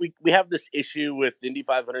 We have this issue with Indy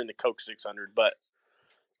 500 and the Coke 600, but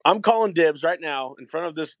I'm calling dibs right now in front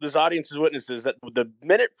of this audience's witnesses that the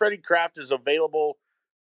minute Freddie Kraft is available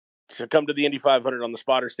to come to the Indy 500 on the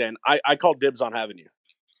spotter stand, I call dibs on having you.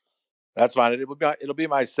 That's fine. It'll be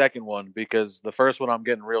my second one because the first one I'm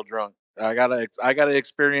getting real drunk. I gotta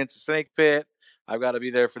experience a snake pit. I've got to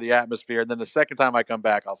be there for the atmosphere, and then the second time I come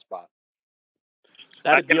back, I'll spot.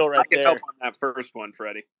 That's a deal right there. Help on that first one,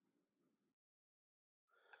 Freddie.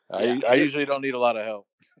 I usually don't need a lot of help.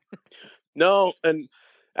 No, and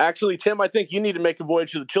actually, Tim, I think you need to make a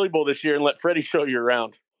voyage to the Chili Bowl this year and let Freddie show you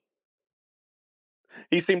around.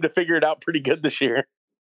 He seemed to figure it out pretty good this year.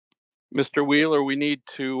 Mr. Wheeler, we need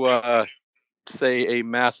to say a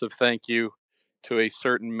massive thank you to a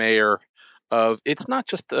certain mayor of, it's not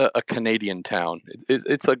just a Canadian town.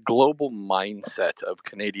 It's a global mindset of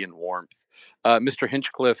Canadian warmth. Mr.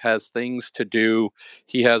 Hinchcliffe has things to do.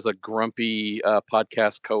 He has a grumpy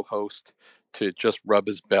podcast co-host to just rub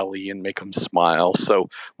his belly and make him smile. So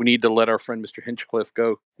we need to let our friend Mr. Hinchcliffe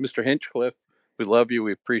go. Mr. Hinchcliffe, we love you.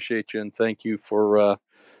 We appreciate you. And thank you for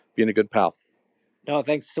being a good pal. No,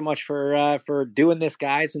 thanks so much for doing this,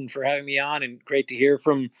 guys, and for having me on. And great to hear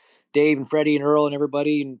from Dave and Freddie and Earl and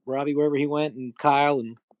everybody and Robbie wherever he went, and Kyle,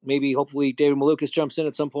 and maybe hopefully David Malukas jumps in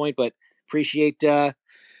at some point. But appreciate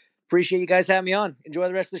you guys having me on. Enjoy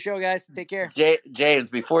the rest of the show, guys. Take care.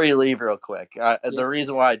 James, before you leave, real quick, the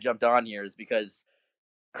reason why I jumped on here is because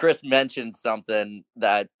Chris mentioned something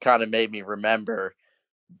that kind of made me remember.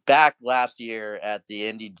 Back last year at the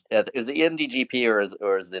is the Indy GP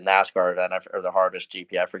or is the NASCAR event or the Harvest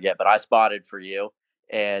GP? I forget, but I spotted for you,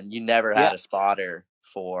 and you never had a spotter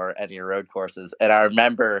for any of your road courses. And I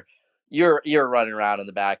remember you're running around in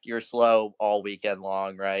the back. You're slow all weekend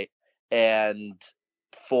long, right? And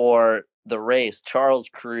for the race, Charles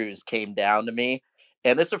Cruz came down to me.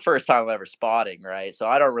 And this is the first time I'm ever spotting, right? So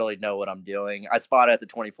I don't really know what I'm doing. I spotted at the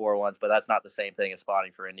 24 once, but that's not the same thing as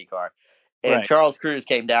spotting for IndyCar. And Right. Charles Cruz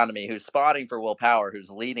came down to me, who's spotting for Will Power, who's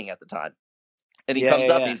leading at the time. And he comes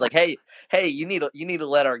up and he's like, hey, you need to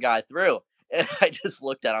let our guy through. And I just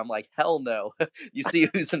looked at him, I'm like, hell no. You see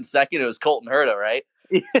who's in second? It was Colton Herta, right?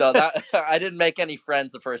 So that I didn't make any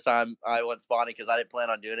friends the first time I went spotting because I didn't plan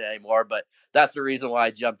on doing it anymore. But that's the reason why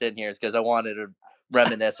I jumped in here, is because I wanted to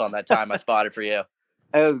reminisce on that time I spotted for you.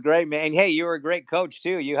 It was great, man. And hey, you were a great coach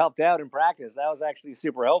too. You helped out in practice. That was actually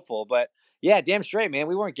super helpful. But yeah, damn straight, man.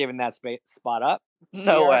 We weren't giving that spot up.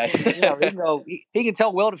 No way. He can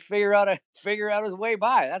tell Will to figure out his way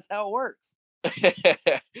by. That's how it works.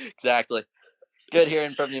 Exactly. Good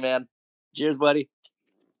hearing from you, man. Cheers, buddy.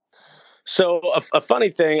 So a funny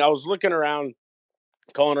thing, I was looking around,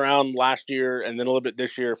 calling around last year and then a little bit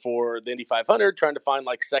this year for the Indy 500, trying to find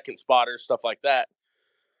like second spotters, stuff like that.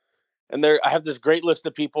 And I have this great list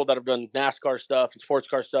of people that have done NASCAR stuff and sports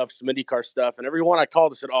car stuff, some IndyCar stuff, and everyone I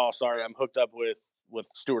called and said, "Oh, sorry, I'm hooked up with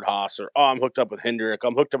Stuart Haas," or "Oh, I'm hooked up with Hendrick.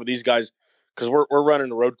 I'm hooked up with these guys because we're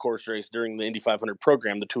running a road course race during the Indy 500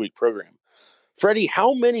 program, the 2-week program." Freddie,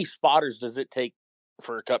 how many spotters does it take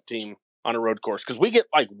for a Cup team on a road course? Because we get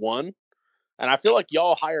like one, and I feel like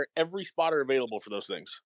y'all hire every spotter available for those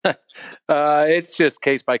things. It's just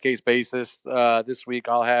case by case basis. This week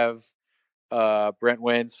I'll have Brent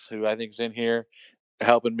Wentz, who I think is in here,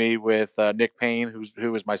 helping me with Nick Payne,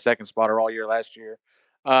 who was my second spotter all year last year.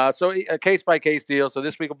 So a case by case deal. So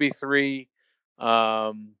this week will be 3.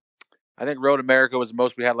 I think Road America was the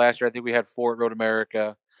most we had last year. I think we had 4 at Road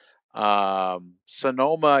America.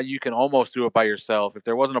 Sonoma, you can almost do it by yourself. If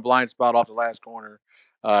there wasn't a blind spot off the last corner,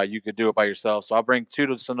 you could do it by yourself. So I'll bring 2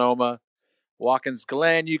 to Sonoma. Watkins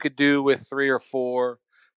Glen, you could do with 3 or 4,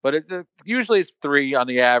 but usually it's 3 on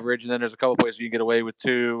the average. And then there's a couple places you can get away with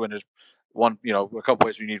 2, and there's one, a couple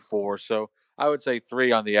places you need 4. So I would say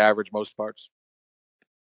 3 on the average, most parts.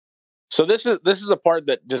 So this is a part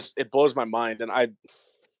that just it blows my mind, and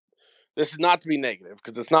this is not to be negative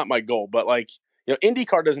because it's not my goal, but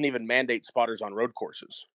IndyCar doesn't even mandate spotters on road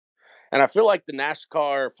courses, and I feel like the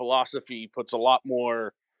NASCAR philosophy puts a lot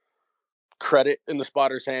more credit in the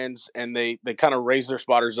spotters' hands, and they kind of raise their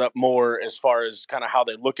spotters up more as far as kind of how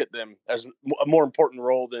they look at them as a more important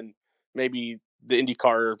role than maybe the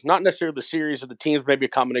IndyCar, not necessarily the series or the teams, maybe a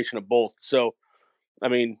combination of both. So, I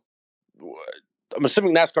mean, I'm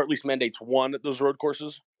assuming NASCAR at least mandates one at those road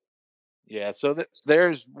courses. Yeah, so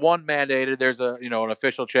there's one mandated. There's an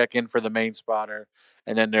official check-in for the main spotter,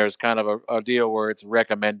 and then there's kind of a deal where it's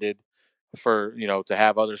recommended for to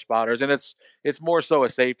have other spotters, and it's more so a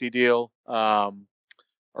safety deal.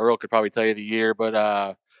 Earl could probably tell you the year, but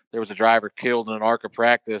there was a driver killed in an arc of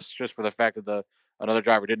practice just for the fact that another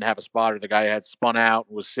driver didn't have a spotter. The guy had spun out,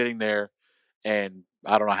 was sitting there, and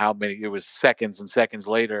I don't know how many. It was seconds and seconds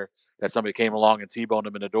later that somebody came along and T-boned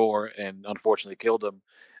him in the door and unfortunately killed him.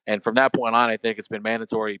 And from that point on, I think it's been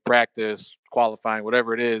mandatory practice, qualifying,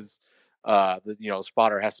 whatever it is. The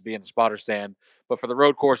spotter has to be in the spotter stand. But for the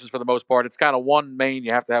road courses, for the most part, it's kind of one main.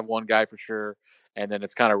 You have to have one guy for sure, and then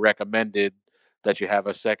it's kind of recommended that you have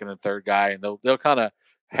a second and third guy, and they'll kind of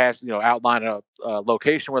outline a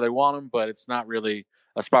location where they want them, but it's not really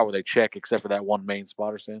a spot where they check except for that one main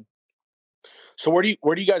spotter stand. So where do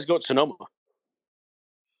you guys go at Sonoma?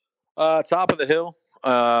 Top of the hill.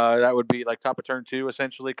 That would be like top of turn 2,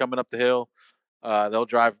 essentially coming up the hill. They'll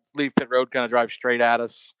leave pit road, kind of drive straight at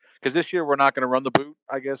us. Because this year we're not going to run the boot.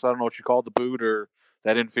 I guess I don't know what you call the boot or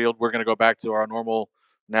that infield. We're going to go back to our normal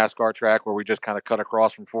NASCAR track where we just kind of cut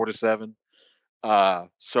across from 4 to 7.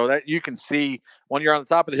 So that you can see when you're on the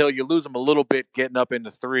top of the hill, you lose them a little bit getting up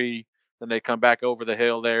into 3. Then they come back over the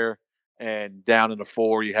hill there and down into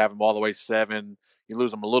 4. You have them all the way 7. You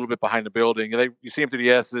lose them a little bit behind the building. You see them through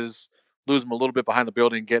the S's, lose them a little bit behind the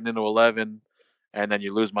building, getting into 11, and then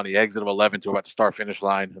you lose them on the exit of 11 to about the start finish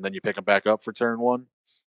line, and then you pick them back up for turn 1.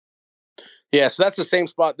 Yeah, so that's the same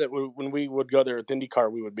spot that when we would go there at the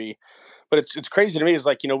IndyCar, we would be. But it's crazy to me. Is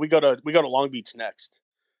we go to Long Beach next,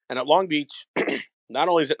 and at Long Beach, not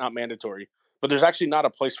only is it not mandatory, but there's actually not a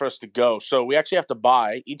place for us to go. So we actually have to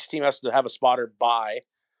buy. Each team has to have a spotter buy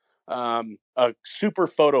a super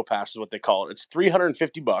photo pass is what they call it. It's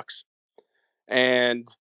 $350, and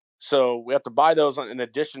so we have to buy those in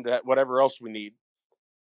addition to whatever else we need.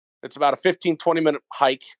 It's about a 15-20 minute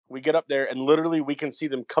hike. We get up there and literally we can see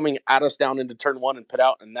them coming at us down into turn 1 and pit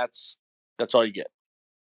out, and that's all you get.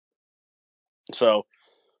 So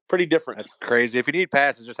pretty different. That's crazy. If you need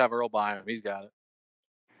passes, just have Earl buy him. He's got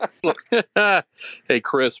it. Hey,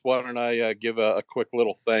 Chris, why don't I give a quick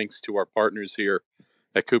little thanks to our partners here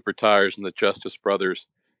at Cooper Tires and the Justice Brothers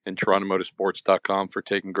and TorontoMotorsports.com for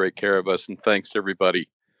taking great care of us. And thanks to everybody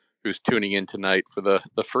who's tuning in tonight for the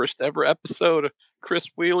first ever episode of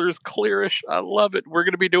Chris Wheeler's Clearish. I love it. We're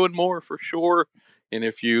going to be doing more for sure. And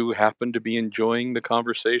if you happen to be enjoying the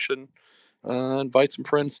conversation, invite some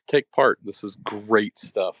friends to take part. This is great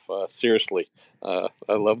stuff. Seriously. I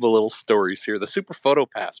love the little stories here. The Super Photo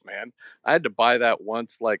Pass, man. I had to buy that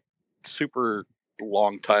once, like super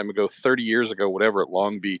long time ago, 30 years ago, whatever, at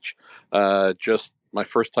Long Beach. Just my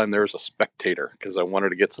first time there as a spectator because I wanted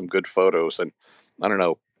to get some good photos. And I don't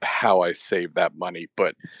know how I saved that money,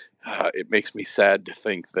 but it makes me sad to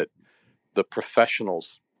think that the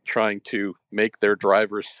professionals trying to make their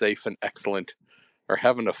drivers safe and excellent are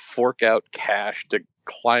having to fork out cash to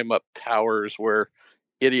climb up towers where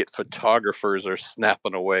idiot photographers are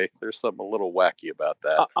snapping away. There's something a little wacky about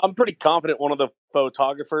that. I'm pretty confident one of the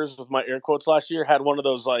photographers, with my air quotes, last year had one of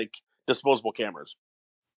those like disposable cameras.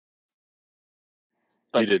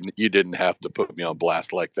 But You didn't have to put me on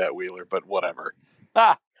blast like that, Wheeler, but whatever.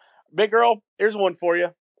 Big Earl, here's one for you.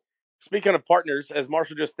 Speaking of partners, as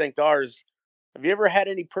Marshall just thanked ours, have you ever had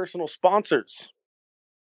any personal sponsors?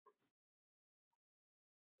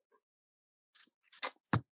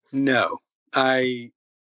 No, I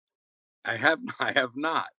have I have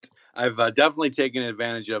not. I've definitely taken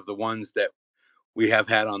advantage of the ones that we have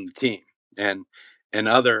had on the team, and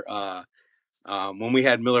other. When we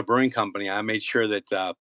had Miller Brewing Company, I made sure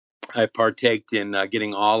that I partaked in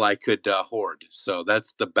getting all I could hoard. So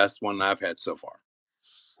that's the best one I've had so far.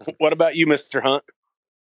 What about you, Mr. Hunt?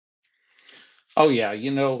 Oh yeah,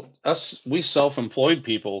 we self-employed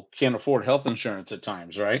people can't afford health insurance at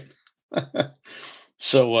times, right?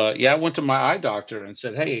 So yeah, I went to my eye doctor and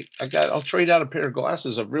said, "Hey, I'll trade out a pair of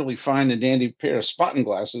glasses, a really fine and dandy pair of spotting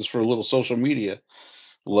glasses for a little social media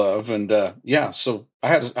love." And yeah, so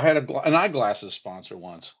an eyeglasses sponsor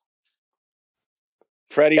once.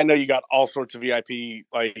 Freddie, I know you got all sorts of VIP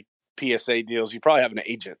like PSA deals. You probably have an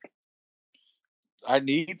agent. I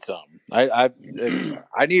need some. I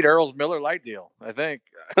need Earl's Miller Light deal. I think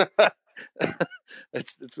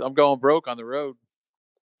I'm going broke on the road.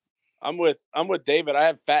 I'm with David. I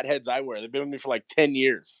have Fatheads eyewear. They've been with me for like 10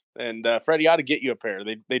 years. And Freddie, I ought to get you a pair.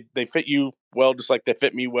 They fit you well, just like they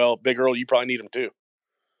fit me well. Big Earl, you probably need them too.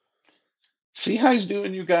 See how he's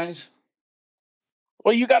doing, you guys?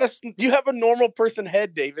 Well, you have a normal person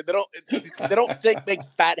head, David. They don't make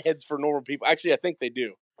fat heads for normal people. Actually, I think they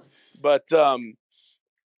do. But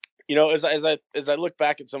as I look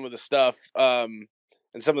back at some of the stuff, and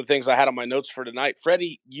some of the things I had on my notes for tonight,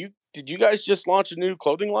 Freddie, did you guys just launch a new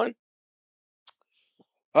clothing line?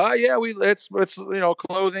 Yeah, it's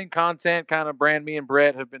clothing, content, kind of brand. Me and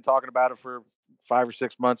Brett have been talking about it for 5 or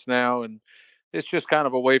 6 months now, and it's just kind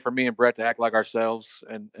of a way for me and Brett to act like ourselves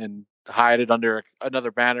and hide it under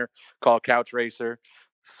another banner called Couch Racer.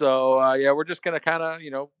 So yeah, we're just gonna kind of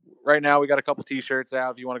right now we got a couple T-shirts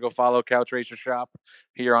out. If you want to go follow Couch Racer Shop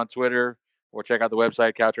here on Twitter or check out the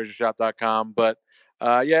website couchracershop.com. But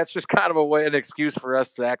yeah, it's just kind of an excuse for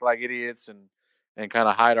us to act like idiots and kind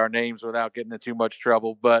of hide our names without getting in too much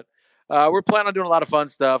trouble. But we're planning on doing a lot of fun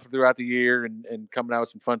stuff throughout the year and coming out with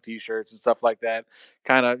some fun T-shirts and stuff like that.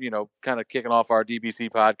 Kind of kicking off our DBC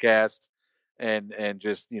podcast and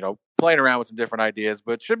just playing around with some different ideas.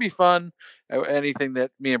 But it should be fun. Anything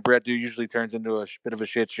that me and Brett do usually turns into a bit of a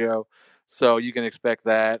shit show, so you can expect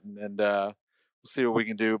that. And we'll see what we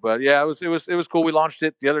can do. But yeah, it was cool. We launched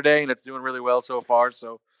it the other day and it's doing really well so far.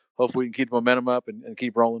 So hopefully we can keep the momentum up and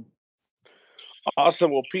keep rolling.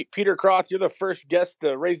 Awesome. Well, Peter Croth, you're the first guest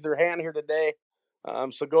to raise their hand here today.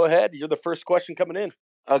 So go ahead. You're the first question coming in.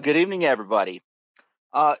 Good evening, everybody.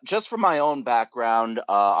 Just from my own background,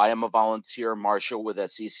 I am a volunteer marshal with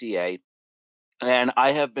SCCA, and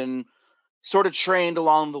I have been sort of trained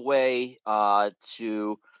along the way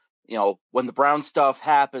to, when the brown stuff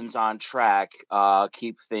happens on track,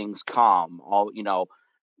 keep things calm.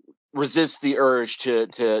 Resist the urge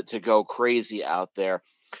to go crazy out there.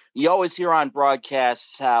 You always hear on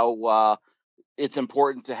broadcasts how it's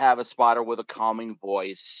important to have a spotter with a calming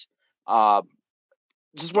voice.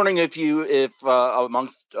 Just wondering if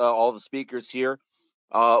amongst all the speakers here,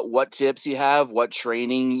 what tips you have, what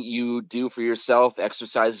training you do for yourself,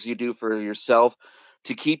 exercises you do for yourself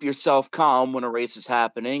to keep yourself calm when a race is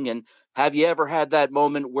happening. And have you ever had that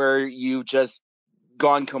moment where you just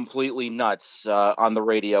gone completely nuts on the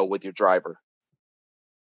radio with your driver?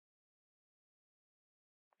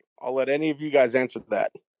 I'll let any of you guys answer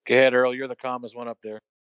that. Go ahead, Earl. You're the calmest one up there.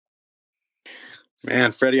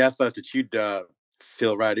 Man, Freddie, I thought that you'd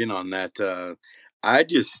fill right in on that. I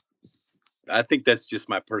think that's just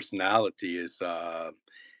my personality is,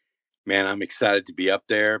 man, I'm excited to be up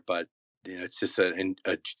there, but it's just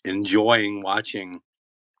enjoying watching,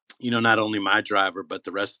 not only my driver, but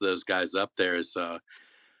the rest of those guys up there is,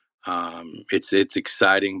 it's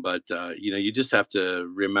exciting, but you just have to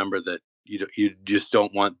remember that you just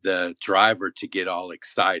don't want the driver to get all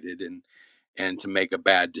excited and to make a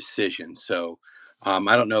bad decision. So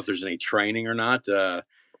I don't know if there's any training or not.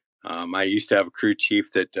 I used to have a crew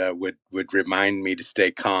chief that would remind me to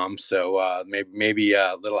stay calm. So maybe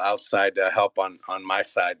a little outside help on my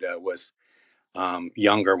side was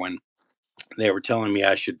younger when they were telling me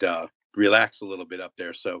I should relax a little bit up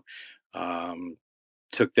there. So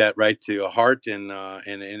took that right to heart, and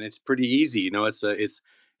it's pretty easy.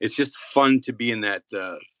 It's just fun to be in that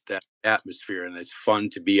atmosphere, and it's fun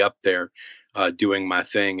to be up there doing my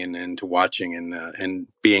thing and to watching and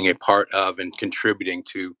being a part of and contributing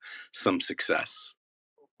to some success.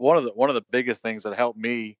 One of the biggest things that helped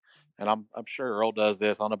me and I'm sure Earl does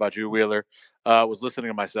this. I don't know about you, Wheeler. Was listening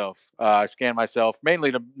to myself. I scan myself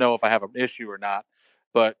mainly to know if I have an issue or not.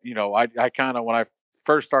 But I kind of, when I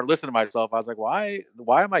first started listening to myself, I was like, why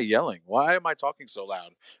am I yelling? Why am I talking so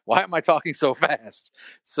loud? Why am I talking so fast?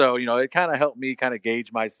 So it kind of helped me kind of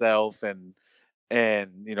gauge myself, and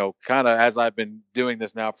kind of as I've been doing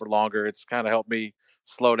this now for longer, it's kind of helped me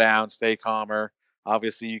slow down, stay calmer.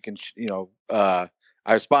 Obviously, you can I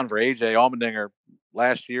was spotting for AJ Allmendinger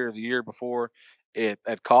last year, the year before,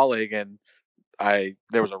 at Colleague, and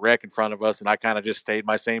there was a wreck in front of us, and I kind of just stayed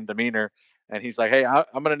my same demeanor. And he's like, "Hey,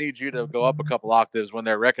 I'm going to need you to go up a couple octaves when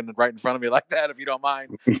they're wrecking right in front of me like that, if you don't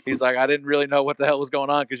mind." He's like, "I didn't really know what the hell was going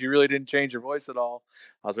on because you really didn't change your voice at all."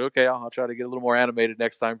 I was like, "Okay, I'll try to get a little more animated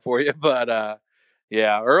next time for you." But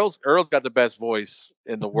yeah, Earl's got the best voice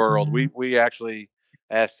in the world. We actually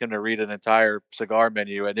asked him to read an entire cigar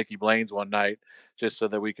menu at Nikki Blaine's one night, just so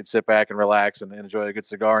that we could sit back and relax and enjoy a good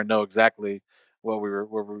cigar and know exactly what we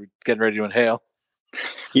were getting ready to inhale.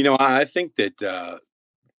 I think that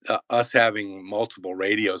us having multiple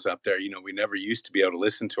radios up there, we never used to be able to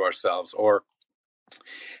listen to ourselves or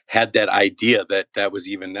had that idea that was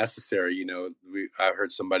even necessary. I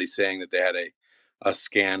heard somebody saying that they had a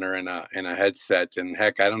scanner and a headset, and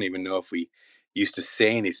heck, I don't even know if we used to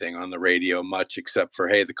say anything on the radio much except for,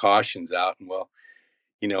 "Hey, the caution's out." And well,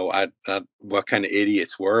 what kind of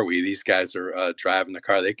idiots were we? These guys are driving the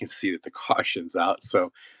car; they can see that the caution's out.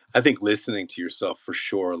 So, I think listening to yourself for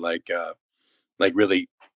sure, like really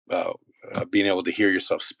being able to hear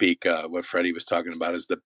yourself speak, what Freddie was talking about, is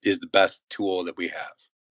the best tool that we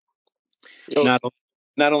have. Not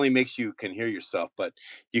not only makes you can hear yourself, but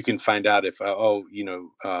you can find out if that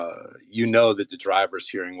the driver's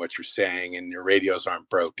hearing what you're saying and your radios aren't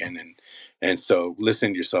broken, and so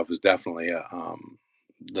listening to yourself is definitely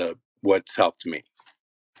the what's helped me.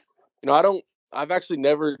 I've actually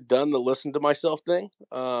never done the listen to myself thing.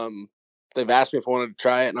 They've asked me if I wanted to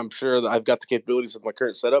try it, and I'm sure that I've got the capabilities with my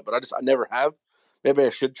current setup, but I never have. Maybe I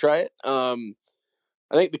should try it.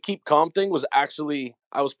 I think the keep calm thing was actually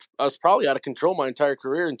I was probably out of control my entire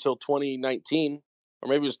career until 2019, or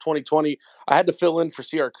maybe it was 2020. I had to fill in for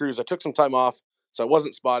CR Cruz. I took some time off, so I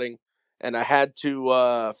wasn't spotting, and I had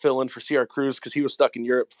to fill in for CR Cruz because he was stuck in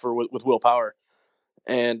Europe with Will Power.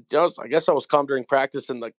 And I guess I was calm during practice,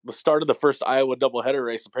 and like the start of the first Iowa doubleheader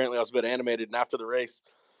race. Apparently, I was a bit animated, and after the race,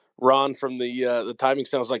 Ron from the timing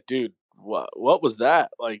stand was like, "Dude, what was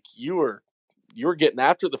that? Like you were getting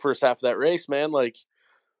after it the first half of that race, man. Like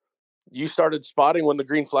you started spotting when the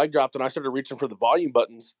green flag dropped, and I started reaching for the volume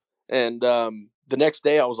buttons. And the next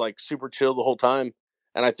day, I was like super chill the whole time.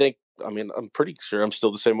 And I'm pretty sure I'm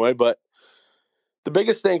still the same way. But the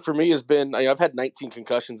biggest thing for me has been I've had 19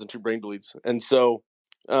 concussions and 2 brain bleeds, and so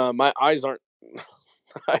my eyes aren't.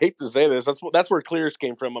 I hate to say this. That's where clears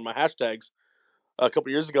came from on my hashtags a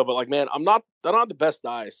couple years ago. But like, man, I don't have the best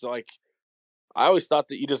eyes. So like, I always thought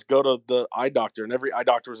that you just go to the eye doctor, and every eye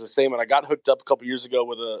doctor was the same. And I got hooked up a couple years ago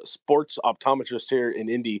with a sports optometrist here in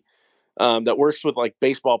Indy that works with like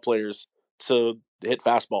baseball players to hit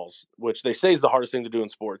fastballs, which they say is the hardest thing to do in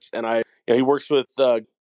sports. And he works with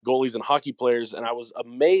goalies and hockey players, and I was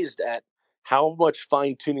amazed at how much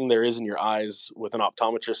fine tuning there is in your eyes with an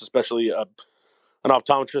optometrist, especially an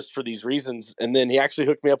optometrist for these reasons. And then he actually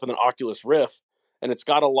hooked me up with an Oculus Rift, and it's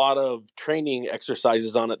got a lot of training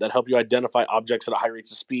exercises on it that help you identify objects at high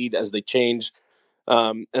rates of speed as they change.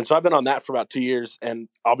 And so I've been on that for about 2 years. And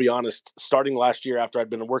I'll be honest, starting last year after I'd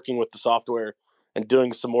been working with the software and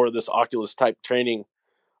doing some more of this Oculus type training,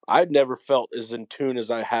 I've never felt as in tune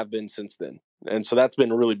as I have been since then. And so that's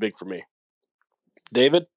been really big for me.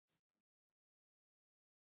 David?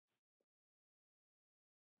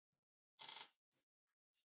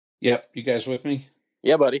 Yep. You guys with me?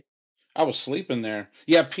 Yeah, buddy. I was sleeping there.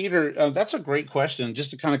 Yeah, Peter, that's a great question.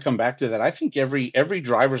 Just to kind of come back to that, I think every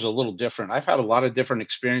driver's a little different. I've had a lot of different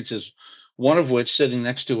experiences. One of which sitting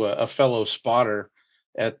next to a fellow spotter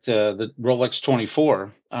at the Rolex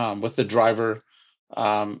 24 with the driver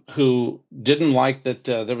who didn't like that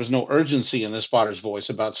there was no urgency in the spotter's voice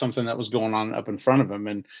about something that was going on up in front of him,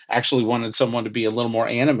 and actually wanted someone to be a little more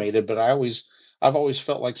animated. But I've always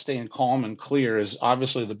felt like staying calm and clear is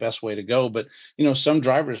obviously the best way to go. But some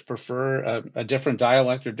drivers prefer a different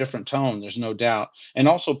dialect or different tone. There's no doubt. And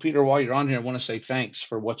also, Peter, while you're on here, I want to say thanks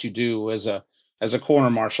for what you do as a corner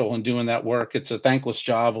marshal and doing that work. It's a thankless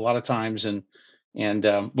job a lot of times, and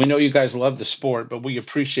we know you guys love the sport, but we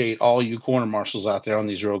appreciate all you corner marshals out there on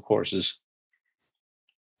these road courses.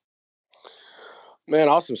 Man,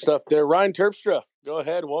 awesome stuff there. Ryan Terpstra, go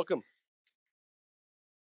ahead. Welcome.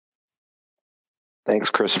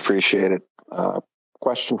 Thanks, Chris. Appreciate it.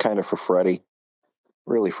 Question kind of for Freddie.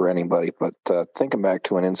 really for anybody, but thinking back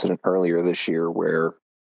to an incident earlier this year where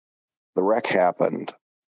the wreck happened,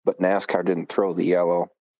 but NASCAR didn't throw the yellow.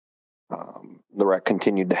 The wreck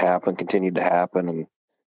continued to happen, and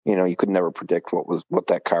you could never predict what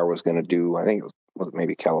that car was going to do. I think was it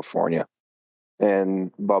maybe California,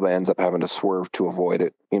 and Bubba ends up having to swerve to avoid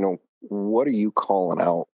it. What are you calling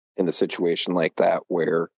out in a situation like that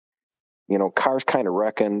where cars kind of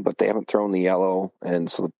wrecking, but they haven't thrown the yellow, and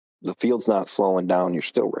so the field's not slowing down. You're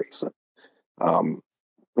still racing.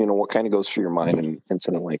 What kind of goes through your mind in an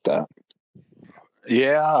incident like that?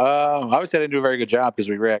 Yeah, obviously I didn't do a very good job because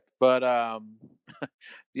we wrecked, but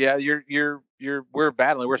yeah, we're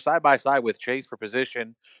battling. We're side by side with Chase for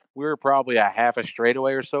position. We were probably a half a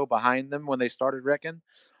straightaway or so behind them when they started wrecking.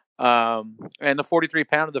 And the 43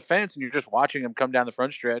 pound of the fence, and you're just watching him come down the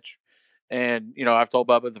front stretch. And I've told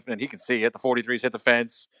Bubba, and he can see it. The 43's hit the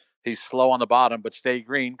fence. He's slow on the bottom, but stay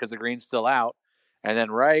green because the green's still out. And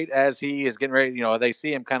then right as he is getting ready, they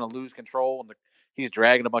see him kind of lose control, and he's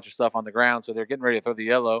dragging a bunch of stuff on the ground. So they're getting ready to throw the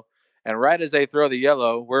yellow. And right as they throw the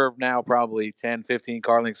yellow, we're now probably 10, 15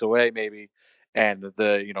 car lengths away, maybe. And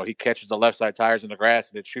he catches the left side tires in the grass,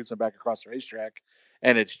 and it shoots him back across the racetrack.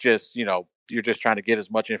 And it's just, you're just trying to get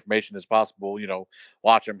as much information as possible.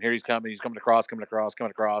 Watch him. Here he's coming. He's coming across.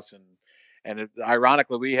 And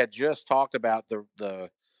ironically, we had just talked about the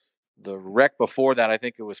wreck before that. I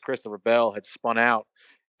think it was Christopher Bell had spun out,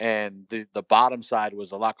 and the bottom side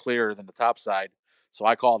was a lot clearer than the top side. So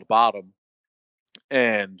I called bottom,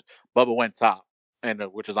 and Bubba went top, and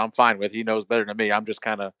which is I'm fine with. He knows better than me. I'm just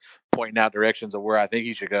kind of pointing out directions of where I think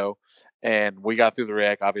he should go. And we got through the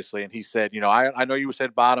wreck, obviously. And he said, I know you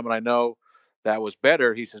said bottom, and I know that was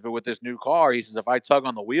better. He says, but with this new car, he says, if I tug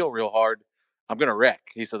on the wheel real hard, I'm gonna wreck.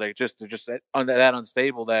 He said they're just that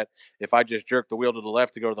unstable that if I just jerk the wheel to the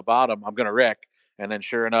left to go to the bottom, I'm gonna wreck. And then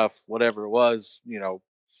sure enough, whatever it was,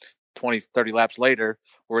 20, 30 laps later,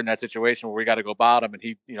 we're in that situation where we got to go bottom, and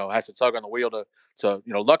he, has to tug on the wheel to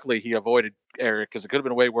luckily he avoided Eric because it could have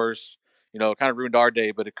been way worse. It kind of ruined our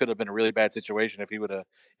day, but it could have been a really bad situation if he would have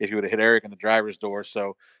hit Eric in the driver's door.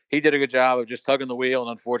 So he did a good job of just tugging the wheel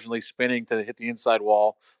and unfortunately spinning to hit the inside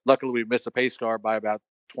wall. Luckily, we missed a pace car by about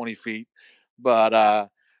 20 feet. But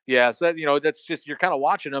yeah, so that's just you're kind of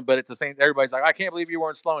watching them, but it's the same. Everybody's like, I can't believe you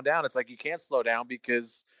weren't slowing down. It's like you can't slow down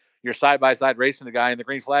because you're side by side racing the guy and the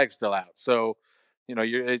green flag's still out. So,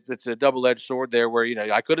 it's a double edged sword there where,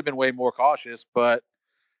 I could have been way more cautious, but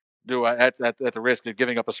do I at the risk of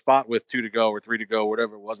giving up a spot with 2 to go or 3 to go,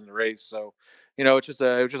 whatever it was in the race. So, it was just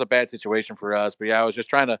a bad situation for us. But yeah, I was just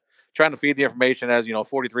trying to feed the information as,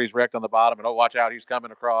 43's wrecked on the bottom and watch out, he's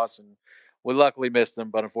coming across. And we luckily missed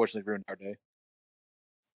him, but unfortunately ruined our day.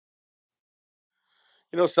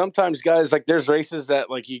 Sometimes guys, like there's races that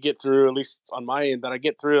like you get through, at least on my end, that I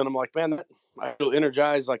get through and I'm like, man, I feel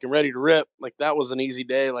energized, like I'm ready to rip. Like that was an easy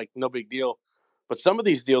day, like no big deal. But some of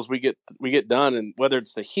these deals we get done, and whether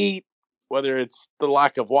it's the heat, whether it's the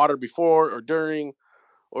lack of water before or during,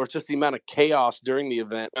 or it's just the amount of chaos during the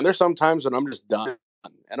event. And there's some times when I'm just done.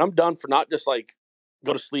 And I'm done for not just like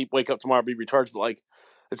go to sleep, wake up tomorrow, be recharged, but like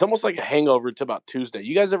it's almost like a hangover to about Tuesday.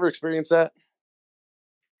 You guys ever experience that?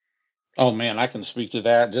 Oh man, I can speak to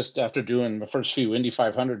that. Just after doing the first few Indy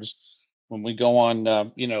 500s, when we go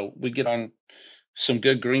on, we get on some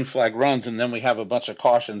good green flag runs, and then we have a bunch of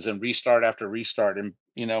cautions and restart after restart, and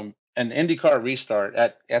an IndyCar restart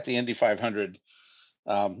at the Indy 500.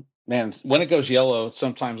 Man, when it goes yellow,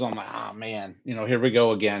 sometimes I'm like, ah, man, here we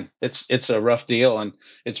go again. It's a rough deal, and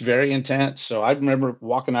it's very intense. So I remember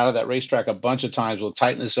walking out of that racetrack a bunch of times with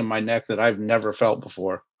tightness in my neck that I've never felt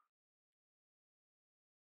before.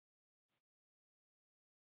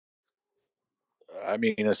 I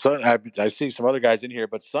mean, I see some other guys in here,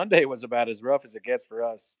 but Sunday was about as rough as it gets for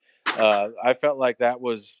us. I felt like that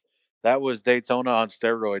was Daytona on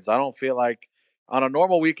steroids. I don't feel like on a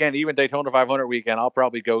normal weekend, even Daytona 500 weekend, I'll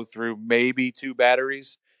probably go through maybe 2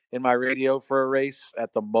 batteries in my radio for a race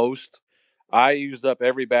at the most. I used up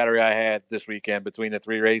every battery I had this weekend between the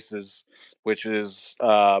 3 races, which is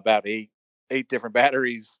about eight different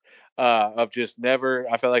batteries of just never.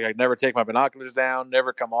 I felt like I'd never take my binoculars down,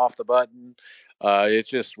 never come off the button. It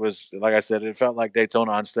just was, like I said, it felt like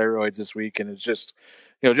Daytona on steroids this week, and it's just,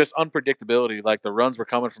 just unpredictability. Like the runs were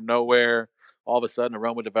coming from nowhere. All of a sudden, a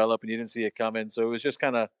run would develop, and you didn't see it coming. So it was just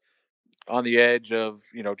kind of on the edge of,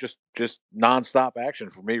 just nonstop action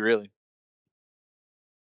for me, really.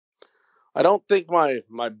 I don't think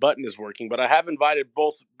my button is working, but I have invited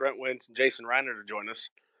both Brent Wentz and Jason Reiner to join us.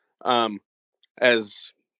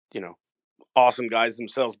 As you know, awesome guys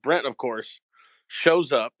themselves. Brent, of course,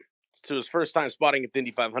 shows up to his first time spotting at the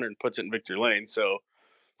Indy 500 and puts it in victory lane. So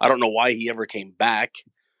I don't know why he ever came back.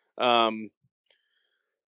 But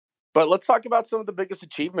let's talk about some of the biggest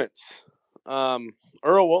achievements. Earl,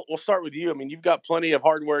 we'll start with you. I mean, you've got plenty of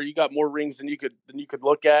hardware. You got more rings than you could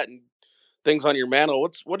look at, and things on your mantle.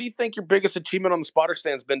 What do you think your biggest achievement on the spotter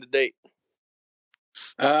stand's been to date?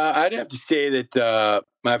 I'd have to say that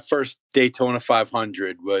my first Daytona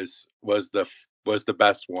 500 was the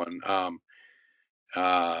best one.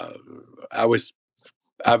 I was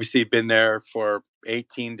obviously been there for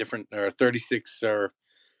 18 different or 36 or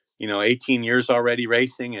 18 years already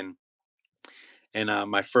racing, and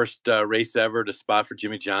my first race ever to spot for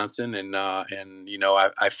Jimmy Johnson, and I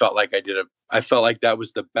felt like I felt like that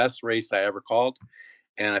was the best race I ever called,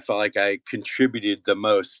 and I felt like I contributed the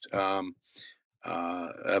most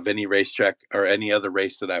of any racetrack or any other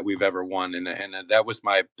race that we've ever won, and that was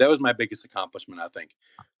my biggest accomplishment, I think.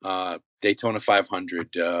 Daytona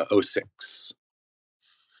 500 06.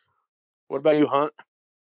 What about you, Hunt?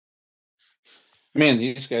 Man,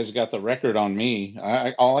 these guys got the record on me.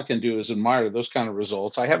 All I can do is admire those kind of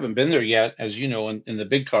results. I haven't been there yet, as you know, in the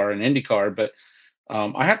big car and IndyCar, but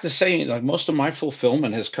I have to say, like most of my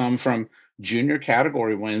fulfillment has come from junior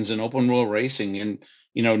category wins in open wheel racing, and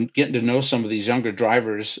getting to know some of these younger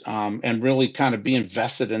drivers, and really kind of be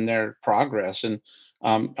invested in their progress. And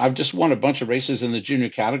I've just won a bunch of races in the junior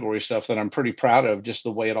category stuff that I'm pretty proud of, just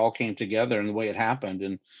the way it all came together and the way it happened.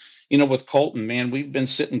 And with Colton, man, we've been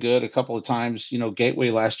sitting good a couple of times. Gateway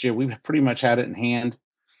last year, we pretty much had it in hand,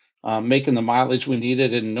 making the mileage we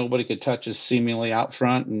needed, and nobody could touch us seemingly out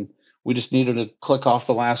front. And we just needed to click off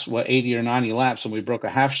the last 80 or 90 laps, and we broke a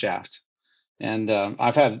half shaft. And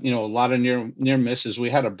I've had a lot of near misses. We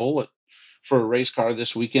had a bullet for a race car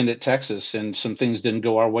this weekend at Texas, and some things didn't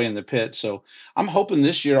go our way in the pit. So I'm hoping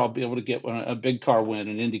this year I'll be able to get a big car win,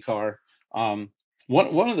 an Indy car. One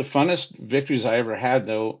of the funnest victories I ever had,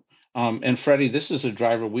 though, and Freddie, this is a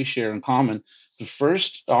driver we share in common. The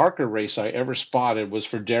first ARCA race I ever spotted was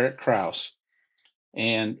for Derek Kraus,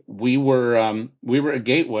 and we were at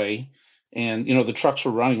Gateway, and the trucks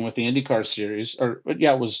were running with the IndyCar series, but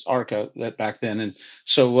yeah, it was ARCA that back then. And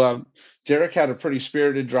so Derek had a pretty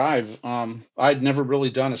spirited drive. I'd never really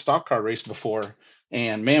done a stock car race before,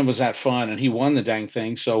 and man, was that fun! And he won the dang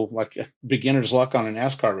thing. So like beginner's luck on a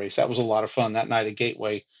NASCAR race. That was a lot of fun that night at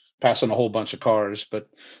Gateway, passing a whole bunch of cars. But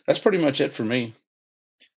that's pretty much it for me.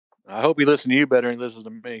 I hope he listens to you better than he listens to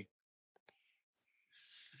me.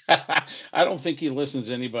 I don't think he listens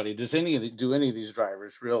to anybody. Do any of these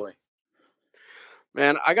drivers really?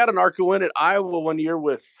 Man, I got an ARCA win at Iowa one year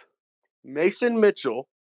with Mason Mitchell.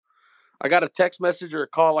 I got a text message or a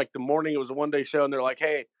call like the morning. It was a one-day show, and they're like,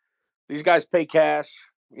 "Hey, these guys pay cash.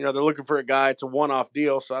 They're looking for a guy. It's a one-off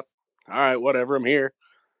deal." So, all right, whatever. I'm here,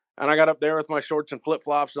 and I got up there with my shorts and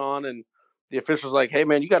flip-flops on, and the official's like, "Hey,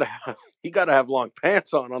 man, you gotta have long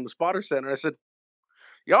pants on the spotter center." I said,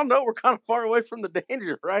 "Y'all know we're kind of far away from the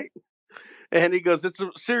danger, right?" And he goes, "It's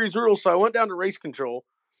a series rule." So I went down to race control,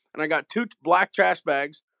 and I got two black trash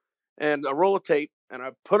bags and a roll of tape, and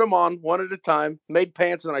I put them on one at a time, made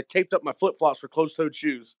pants, and I taped up my flip flops for closed-toed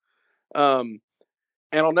shoes. Um,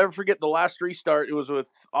 and I'll never forget the last restart. It was with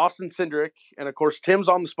Austin Cindric, and of course Tim's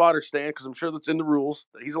on the spotter stand because I'm sure that's in the rules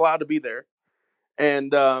that he's allowed to be there.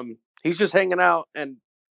 And he's just hanging out, and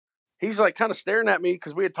he's like kind of staring at me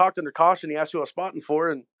because we had talked under caution. He asked who I was spotting for,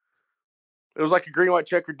 and it was like a green white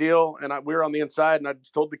checker deal. And we were on the inside, and I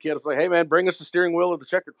just told the kid, "I was like, hey man, bring us the steering wheel of the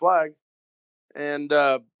checkered flag." And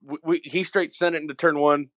he straight sent it into turn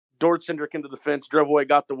one, doored Cindric into the fence, drove away,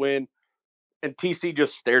 got the win. And TC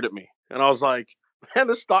just stared at me. And I was like, man,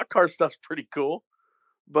 this stock car stuff's pretty cool.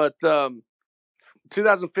 But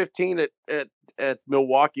 2015 at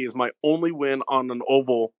Milwaukee is my only win on an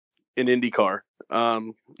oval in IndyCar.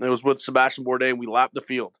 It was with Sebastian Bourdais, and we lapped the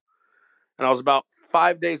field. And I was about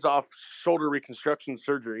 5 days off shoulder reconstruction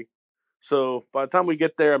surgery. So by the time we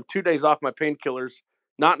get there, I'm 2 days off my painkillers,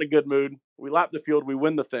 not in a good mood. We lap the field, we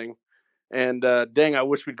win the thing, and dang, I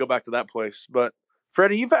wish we'd go back to that place. But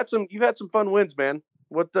Freddie, you've had some fun wins, man.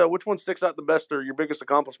 Which one sticks out the best, or your biggest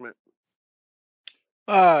accomplishment?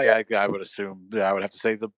 Yeah, I would assume. Yeah, I would have to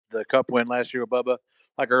say the Cup win last year with Bubba.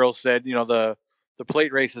 Like Earl said, the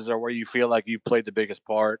plate races are where you feel like you've played the biggest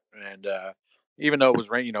part. And even though it was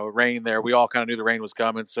rain there, we all kind of knew the rain was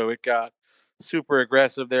coming, so it got super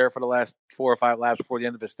aggressive there for the last 4 or 5 laps before the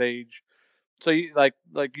end of the stage. So you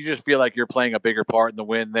you just feel like you're playing a bigger part in the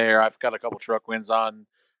win there. I've got a couple truck wins on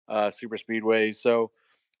super speedways, so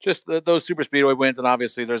just those super speedway wins, and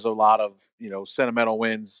obviously there's a lot of sentimental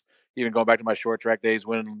wins. Even going back to my short track days,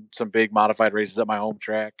 winning some big modified races at my home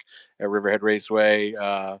track at Riverhead Raceway,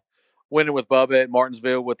 winning with Bubba at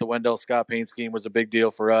Martinsville with the Wendell Scott paint scheme was a big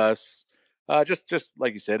deal for us. just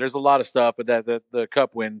like you said, there's a lot of stuff, but the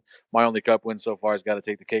cup win, my only cup win so far, has got to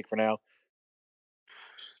take the cake for now.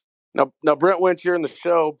 Now, Brent Winch here in the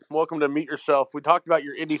show. Welcome to Meet Yourself. We talked about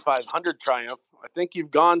your Indy 500 triumph. I think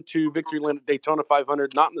you've gone to Victory Lane at Daytona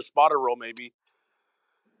 500, not in the spotter role, maybe.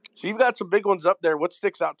 So you've got some big ones up there. What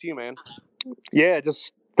sticks out to you, man? Yeah,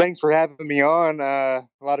 just thanks for having me on. A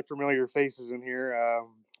lot of familiar faces in here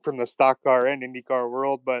from the stock car and IndyCar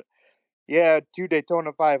world. But yeah, 2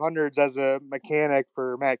 Daytona 500s as a mechanic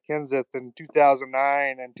for Matt Kenseth in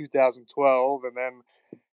 2009 and 2012. And then,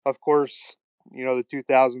 of course, the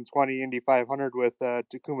 2020 Indy 500 with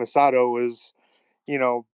Takuma Sato was,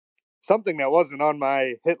 something that wasn't on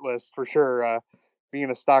my hit list for sure. Being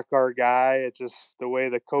a stock car guy, it's just the way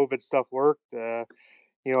the COVID stuff worked. It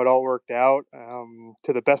all worked out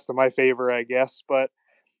to the best of my favor, I guess. But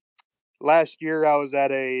last year, I was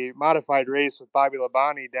at a modified race with Bobby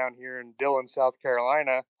Labonte down here in Dillon, South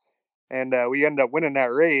Carolina, and we ended up winning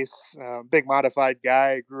that race. Big modified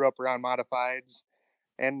guy, grew up around modifieds,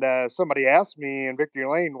 and somebody asked me in Victory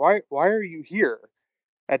Lane, "Why are you here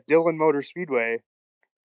at Dillon Motor Speedway?"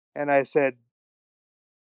 And I said,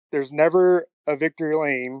 "There's never a Victory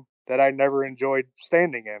Lane that I never enjoyed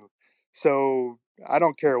standing in. So I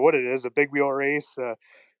don't care what it is, a big wheel race,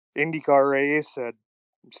 IndyCar race, a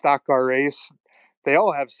stock car race, they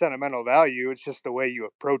all have sentimental value. It's just the way you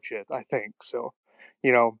approach it, I think. So,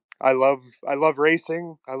 I love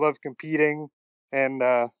racing. I love competing,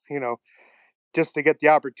 and just to get the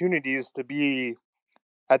opportunities to be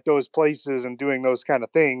at those places and doing those kind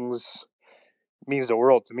of things means the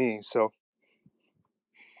world to me. So,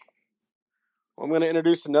 I'm going to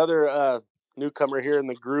introduce another newcomer here in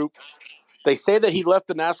the group. They say that he left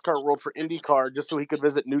the NASCAR world for IndyCar just so he could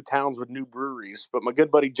visit new towns with new breweries. But my good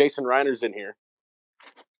buddy Jason Reiner's in here.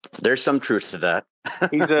 There's some truth to that.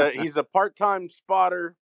 He's a part-time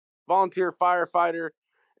spotter, volunteer firefighter,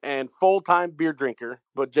 and full-time beer drinker.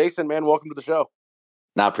 But Jason, man, welcome to the show.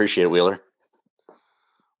 I appreciate it, Wheeler.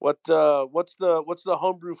 What's the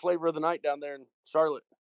homebrew flavor of the night down there in Charlotte?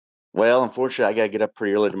 Well, unfortunately, I got to get up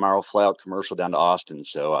pretty early tomorrow, fly out commercial down to Austin.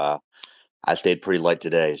 So I stayed pretty late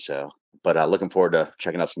today. But looking forward to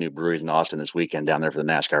checking out some new breweries in Austin this weekend down there for the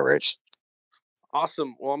NASCAR race.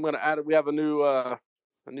 Awesome. Well, I'm going to add it. We have a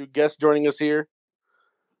new guest joining us here.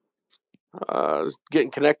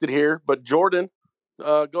 Getting connected here. But Jordan,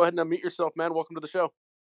 go ahead and unmute yourself, man. Welcome to the show.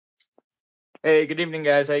 Hey, good evening,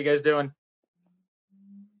 guys. How you guys doing?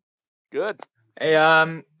 Good. Hey,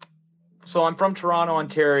 so I'm from Toronto,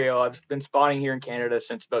 Ontario. I've been spotting here in Canada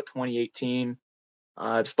since about 2018.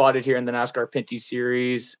 I've spotted here in the NASCAR Pinty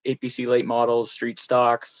Series, APC late models, street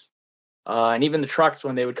stocks, and even the trucks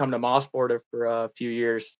when they would come to Mosport for a few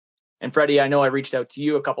years. And Freddie, I know I reached out to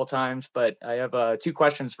you a couple times, but I have 2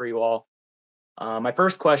 questions for you all. My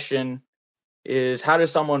first question is, how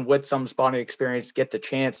does someone with some spotting experience get the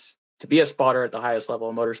chance to be a spotter at the highest level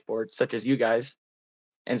of motorsports, such as you guys?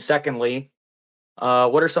 And secondly,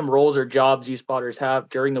 what are some roles or jobs you spotters have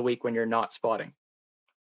during the week when you're not spotting?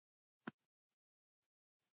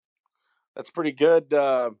 That's pretty good,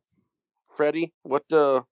 Freddie.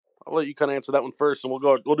 I'll let you kind of answer that one first, and we'll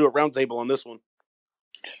do a roundtable on this one.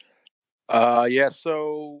 Yeah.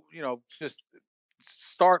 So just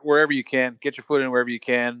start wherever you can, get your foot in wherever you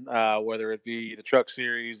can, whether it be the Truck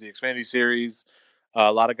Series, the Xfinity Series.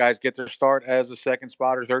 A lot of guys get their start as a second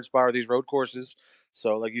spotter, third spotter, these road courses.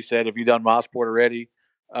 So, like you said, if you've done Mosport already,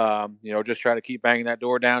 just try to keep banging that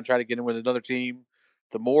door down, try to get in with another team.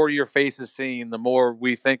 The more your face is seen, the more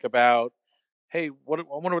we think about, hey, I wonder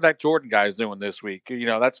what that Jordan guy is doing this week.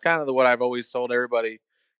 That's kind of what I've always told everybody.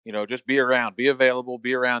 Just be around, be available,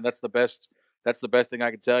 be around. That's the best. That's the best thing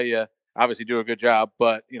I can tell you. Obviously, do a good job,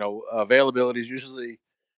 but availability is usually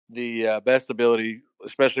the best ability,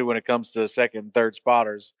 especially when it comes to second and third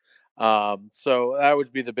spotters. So that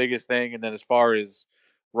would be the biggest thing. And then as far as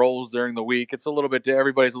roles during the week, it's a little bit.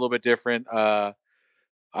 Everybody's a little bit different. I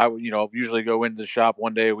would, usually go into the shop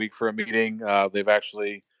one day a week for a meeting. They've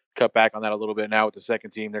actually cut back on that a little bit now with the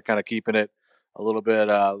second team. They're kind of keeping it a little bit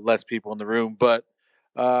less people in the room. But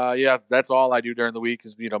yeah, that's all I do during the week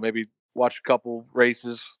is, maybe watch a couple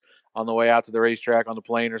races on the way out to the racetrack on the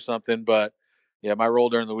plane or something. But yeah, my role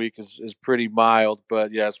during the week is pretty mild.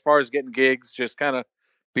 But yeah, as far as getting gigs, just kind of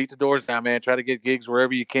beat the doors down, man. Try to get gigs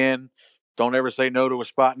wherever you can. Don't ever say no to a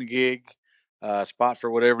spotting gig. Spot for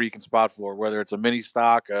whatever you can spot for, whether it's a mini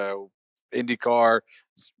stock, IndyCar,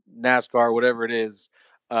 NASCAR, whatever it is.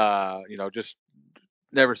 Just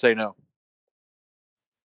never say no.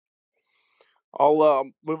 I'll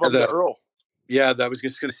move on to Earl. Yeah, I was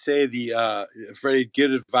just going to say Freddie,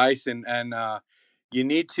 good advice, and you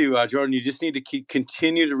need to, Jordan, you just need to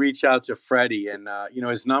continue to reach out to Freddie. And,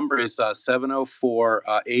 his number is 704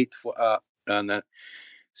 8.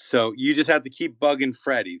 So you just have to keep bugging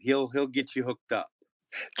Freddie. He'll get you hooked up.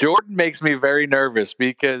 Jordan makes me very nervous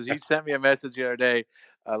because he sent me a message the other day.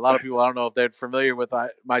 A lot of people, I don't know if they're familiar with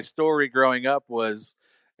my story growing up was,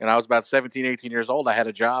 and I was about 17, 18 years old. I had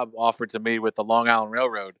a job offered to me with the Long Island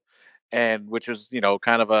Railroad, and which was,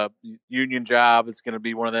 kind of a union job. It's going to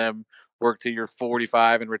be one of them work till you're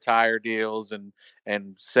 45 and retire deals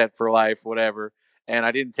and set for life, whatever. And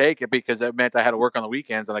I didn't take it because that meant I had to work on the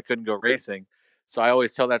weekends and I couldn't go racing. So I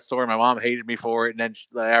always tell that story. My mom hated me for it. And then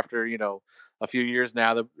after, a few years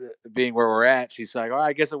now, being where we're at, she's like, "Oh,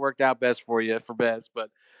 I guess it worked out best for you, for best."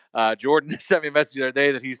 But Jordan sent me a message the other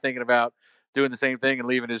day that he's thinking about doing the same thing and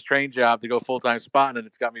leaving his train job to go full-time spotting, and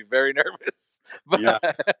it's got me very nervous. But Yeah.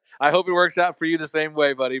 I hope it works out for you the same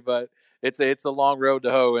way, buddy. But it's a long road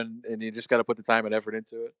to hoe, and you just got to put the time and effort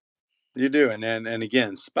into it. You do. And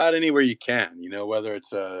again, spot anywhere you can, whether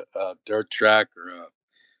it's a dirt track or a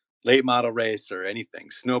late model race or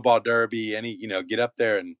anything, snowball derby, get up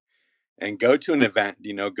there and go to an event,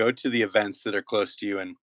 go to the events that are close to you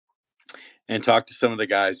and talk to some of the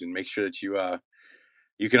guys and make sure that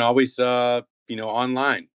you can always,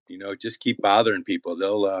 online, just keep bothering people.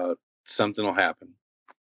 They'll, something will happen.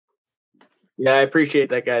 Yeah, I appreciate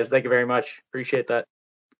that, guys. Thank you very much. Appreciate that.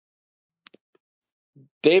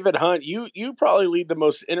 David Hunt, you probably lead the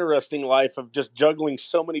most interesting life of just juggling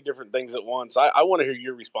so many different things at once. I want to hear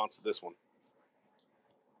your response to this one.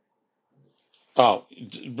 Oh,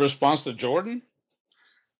 response to Jordan?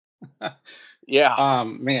 Yeah.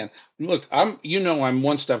 Man, look, I'm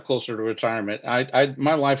one step closer to retirement.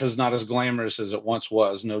 My life is not as glamorous as it once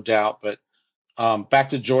was, no doubt. But back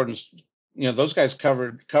to Jordan's, those guys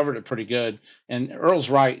covered it pretty good. And Earl's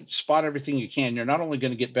right. Spot everything you can. You're not only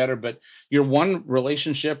going to get better, but you're one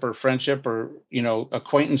relationship or friendship or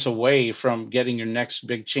acquaintance away from getting your next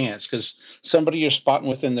big chance. Because somebody you're spotting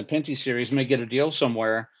within the Pinty series may get a deal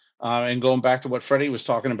somewhere. And going back to what Freddie was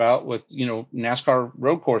talking about with NASCAR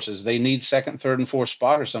road courses, they need second, third, and fourth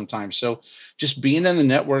spotters sometimes. So just being in the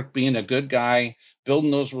network, being a good guy,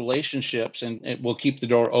 building those relationships, and it will keep the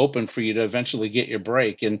door open for you to eventually get your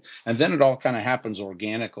break. And then it all kind of happens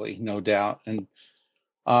organically, no doubt. And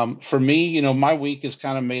for me, my week is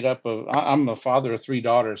kind of made up of, I'm a father of 3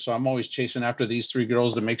 daughters, so I'm always chasing after these 3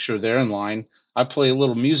 girls to make sure they're in line. I play a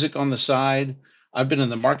little music on the side. I've been in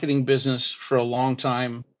the marketing business for a long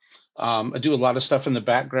time. I do a lot of stuff in the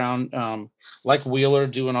background, like Wheeler,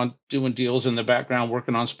 doing deals in the background,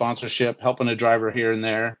 working on sponsorship, helping a driver here and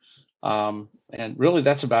there. And really,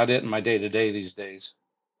 that's about it in my day to day these days.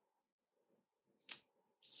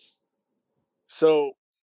 So,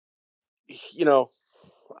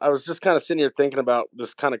 I was just kind of sitting here thinking about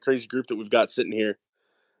this kind of crazy group that we've got sitting here.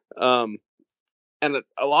 And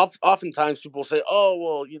oftentimes people say, "Oh,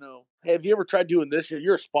 well, hey, have you ever tried doing this?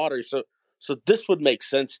 You're a spotter, so this would make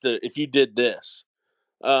sense to if you did this."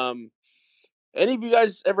 Um, any of you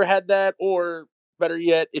guys ever had that, or better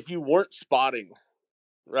yet, if you weren't spotting,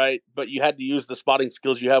 right, but you had to use the spotting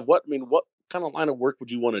skills you have? What kind of line of work would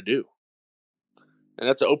you want to do? And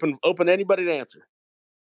that's open anybody to answer.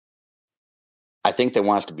 I think they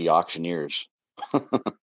want us to be auctioneers.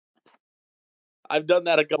 I've done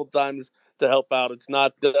that a couple times to help out. It's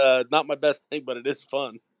not my best thing, but it is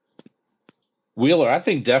fun. Wheeler, I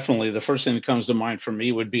think definitely the first thing that comes to mind for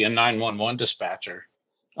me would be a 911 dispatcher.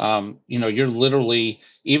 You're literally,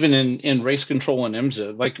 even in race control and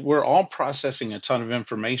IMSA, like we're all processing a ton of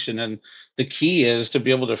information. And the key is to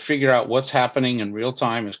be able to figure out what's happening in real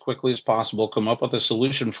time as quickly as possible, come up with a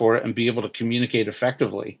solution for it, and be able to communicate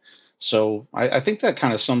effectively. So I think that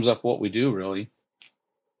kind of sums up what we do, really.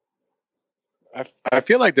 I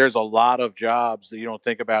feel like there's a lot of jobs that you don't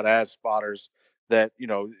think about as spotters that, you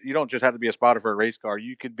don't just have to be a spotter for a race car.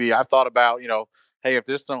 You could be, I've thought about, hey, if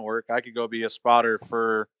this don't work, I could go be a spotter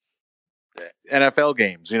for NFL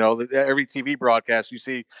games. Every TV broadcast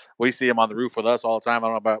we see them on the roof with us all the time. I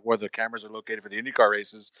don't know about where the cameras are located for the IndyCar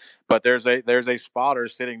races, but there's a spotter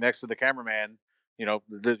sitting next to the cameraman.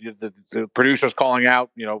 The producer's calling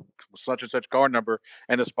out, such and such car number,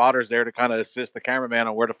 and the spotter's there to kind of assist the cameraman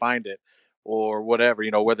on where to find it or whatever.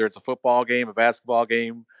 Whether it's a football game, a basketball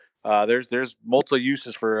game. There's multiple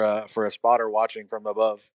uses for a spotter watching from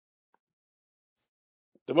above.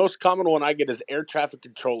 The most common one I get is air traffic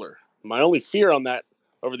controller. My only fear on that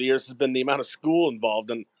over the years has been the amount of school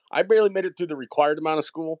involved, and I barely made it through the required amount of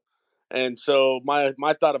school. And so my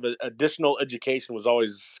thought of additional education was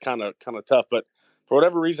always kind of tough. But for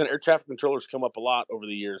whatever reason, air traffic controllers come up a lot over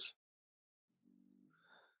the years.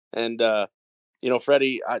 And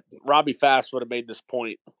Freddie, Robbie Fast would have made this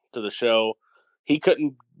point to the show. He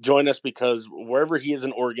couldn't join us because wherever he is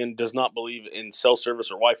in Oregon does not believe in cell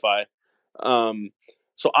service or Wi-Fi.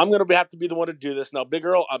 So I'm going to have to be the one to do this. Now, Big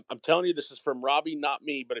Earl, I'm telling you, this is from Robbie, not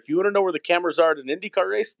me. But if you want to know where the cameras are at an IndyCar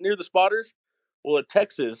race near the spotters, well, at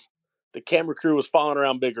Texas, the camera crew was following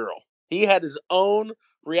around Big Earl. He had his own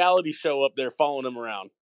reality show up there following him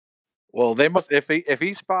around. Well, they must if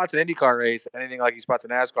he spots an IndyCar race, anything like he spots a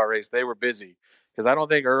NASCAR race, they were busy because I don't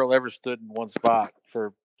think Earl ever stood in one spot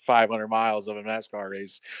for 500 miles of a NASCAR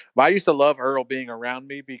race. But I used to love Earl being around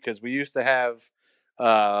me because we used to have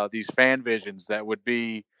these fan visions that would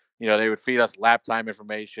be, they would feed us lap time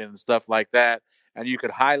information and stuff like that, and you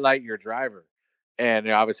could highlight your driver. And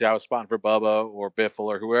obviously, I was spotting for Bubba or Biffle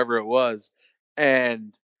or whoever it was,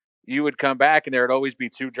 and you would come back and there would always be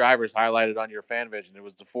two drivers highlighted on your fan vision. It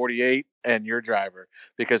was the 48 and your driver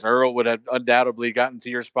because Earl would have undoubtedly gotten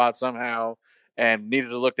to your spot somehow and needed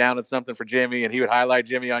to look down at something for Jimmy, and he would highlight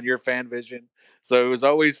Jimmy on your fan vision. So it was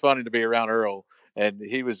always funny to be around Earl, and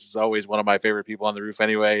he was always one of my favorite people on the roof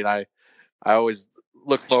anyway. And I always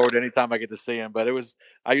look forward to anytime I get to see him. But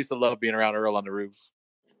I used to love being around Earl on the roof.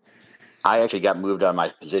 I actually got moved out of my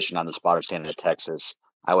position on the spotter stand in Texas.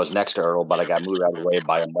 I was next to Earl, but I got moved out of the way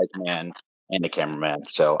by a mic man and a cameraman.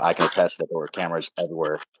 So I can attest that there were cameras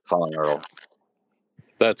everywhere following Earl.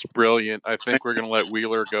 That's brilliant. I think we're going to let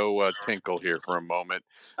Wheeler go tinkle here for a moment.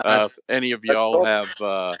 If any of y'all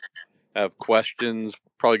have questions,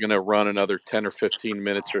 probably going to run another 10 or 15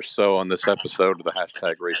 minutes or so on this episode of the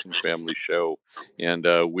Hashtag Racing Family Show. And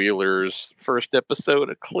Wheeler's first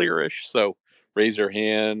episode, a clearish. So raise your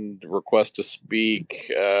hand, request to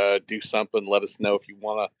speak, do something. Let us know if you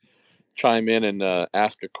want to chime in and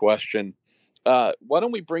ask a question. Why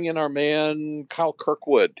don't we bring in our man, Kyle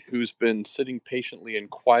Kirkwood, who's been sitting patiently and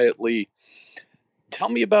quietly. Tell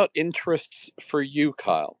me about interests for you,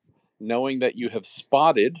 Kyle. Knowing that you have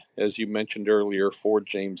spotted, as you mentioned earlier, for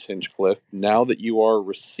James Hinchcliffe, now that you are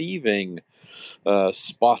receiving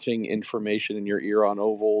spotting information in your ear on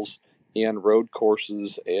ovals and road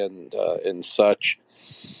courses and such,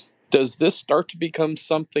 does this start to become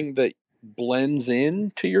something that blends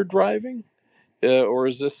into your driving? Or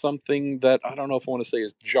is this something that I don't know if I want to say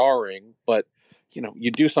is jarring, but you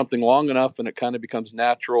do something long enough and it kind of becomes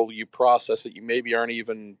natural. You process it. You maybe aren't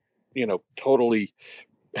even, totally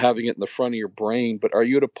having it in the front of your brain. But are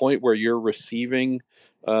you at a point where you're receiving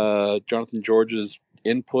Jonathan George's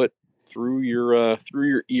input through your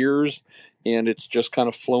ears, and it's just kind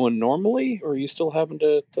of flowing normally, or are you still having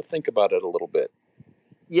to think about it a little bit?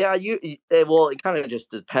 Yeah, well, it kind of just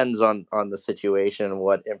depends on the situation,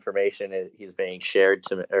 what information he's being shared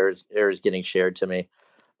to me or is getting shared to me.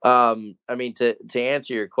 I mean, to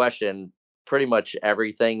answer your question, pretty much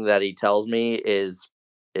everything that he tells me is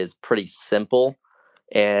pretty simple,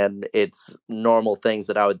 and it's normal things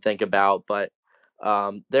that I would think about. But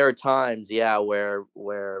there are times, yeah, where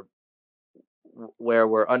we're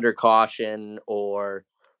under caution or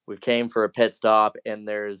we've came for a pit stop and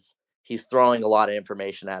he's throwing a lot of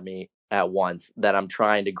information at me at once that I'm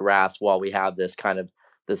trying to grasp while we have this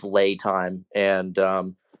lay time, and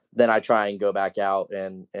then I try and go back out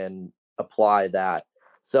and apply that.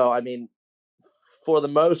 So I mean, for the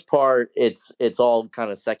most part, it's all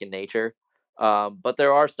kind of second nature. But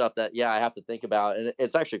there are stuff that, yeah, I have to think about, and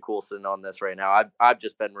it's actually cool sitting on this right now. I've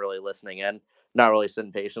just been really listening in, not really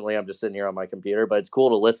sitting patiently. I'm just sitting here on my computer, but it's cool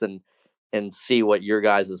to listen and see what your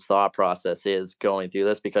guys' thought process is going through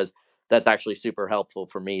this, because that's actually super helpful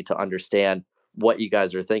for me to understand what you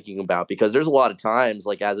guys are thinking about. Because there's a lot of times,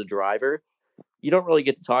 like as a driver, you don't really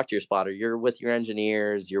get to talk to your spotter. You're with your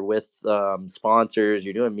engineers, you're with sponsors,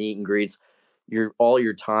 you're doing meet and greets. All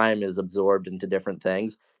your time is absorbed into different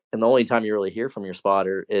things, and the only time you really hear from your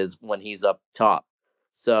spotter is when he's up top.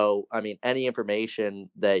 So, I mean, any information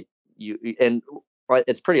that and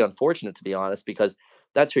it's pretty unfortunate, to be honest, because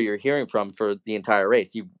that's who you're hearing from for the entire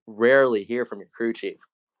race. You rarely hear from your crew chief,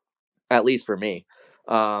 at least for me.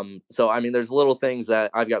 So I mean, there's little things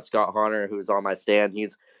that I've got Scott Hunter, who's on my stand.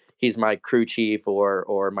 He's my crew chief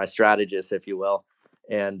or my strategist, if you will.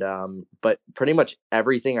 And but pretty much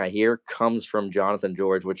everything I hear comes from Jonathan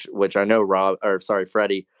George, which I know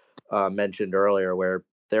Freddie mentioned earlier, where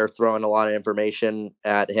they're throwing a lot of information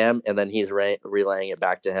at him and then he's relaying it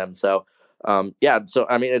back to him. So yeah, so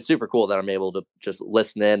I mean, it's super cool that I'm able to just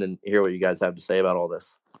listen in and hear what you guys have to say about all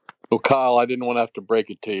this. Well, Kyle, I didn't want to have to break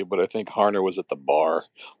it to you, but I think Harner was at the bar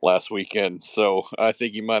last weekend, so I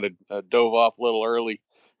think he might have dove off a little early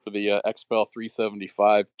for the XPEL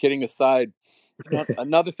 375. Kidding aside,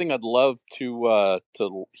 another thing I'd love to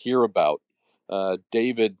hear about,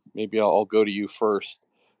 David. Maybe I'll go to you first.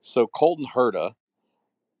 So Colton Herta,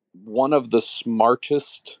 one of the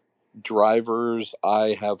smartest drivers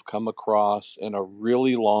I have come across in a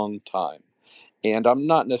really long time. And I'm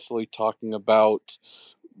not necessarily talking about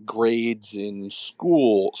grades in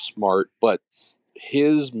school smart, but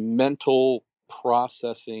his mental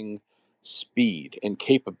processing speed and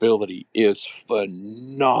capability is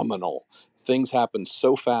phenomenal. Things happen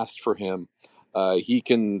so fast for him. He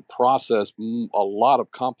can process a lot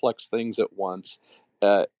of complex things at once.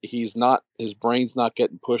 His brain's not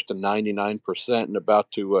getting pushed to 99% and about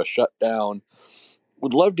to shut down.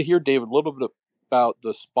 Would love to hear, David, a little bit about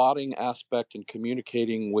the spotting aspect and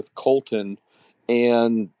communicating with Colton,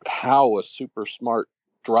 and how a super smart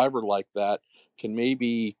driver like that can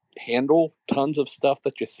maybe handle tons of stuff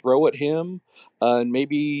that you throw at him. And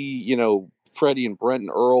maybe, Freddie and Brent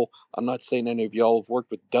and Earl, I'm not saying any of y'all have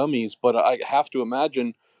worked with dummies, but I have to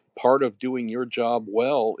imagine part of doing your job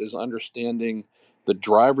well is understanding the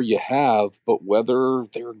driver you have, but whether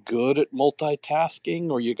they're good at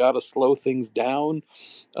multitasking or you got to slow things down.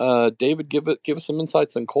 David, give us some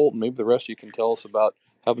insights on Colton. Maybe the rest of you can tell us about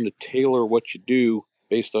having to tailor what you do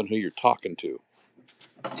based on who you're talking to.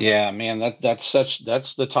 Yeah, man, that's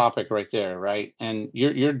the topic right there, right? And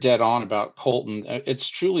you're dead on about Colton. It's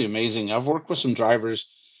truly amazing. I've worked with some drivers,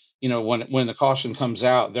 when the caution comes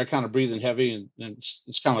out, they're kind of breathing heavy, and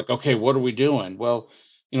it's kind of like, okay, what are we doing? Well,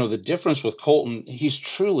 the difference with Colton, he's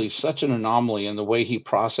truly such an anomaly in the way he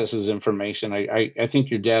processes information. I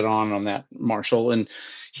think you're dead on that, Marshall. And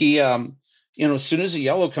he as soon as the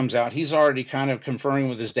yellow comes out, he's already kind of conferring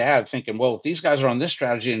with his dad, thinking, well, if these guys are on this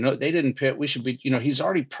strategy and no, they didn't pit, we should be, he's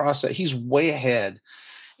already processed, he's way ahead.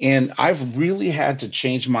 And I've really had to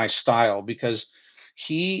change my style because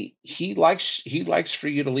he likes for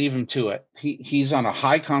you to leave him to it. He's on a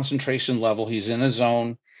high concentration level, he's in a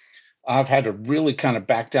zone. I've had to really kind of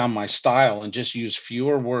back down my style and just use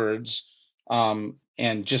fewer words, and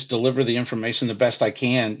just deliver the information the best I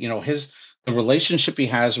can. The relationship he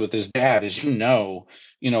has with his dad, as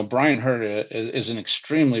Brian Herta is an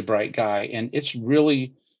extremely bright guy, and it's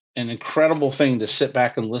really an incredible thing to sit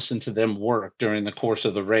back and listen to them work during the course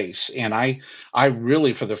of the race. And I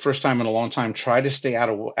really, for the first time in a long time, try to stay out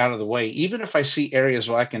of the way, even if I see areas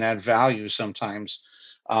where I can add value sometimes.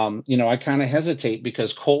 I kind of hesitate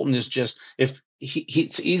because Colton is just, if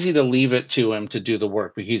it's easy to leave it to him to do the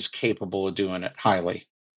work, but he's capable of doing it highly.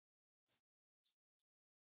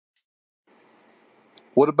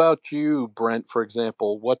 What about you, Brent, for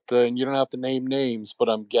example? And you don't have to name names, but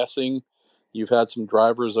I'm guessing you've had some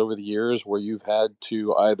drivers over the years where you've had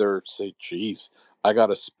to either say, geez, I got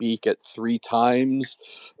to speak at 3 times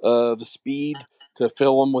the speed to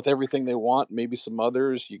fill them with everything they want. Maybe some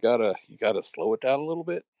others, you gotta slow it down a little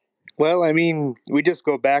bit. Well, I mean, we just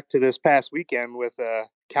go back to this past weekend with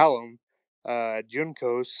Callum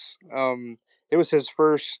Juncos. It was his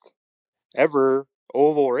first ever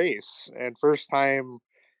oval race and first time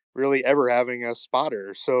really ever having a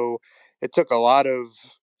spotter. So it took a lot of,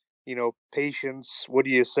 patience. What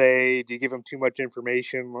do you say? Do you give him too much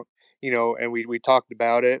information? And we talked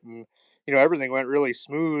about it, and everything went really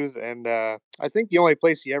smooth. And I think the only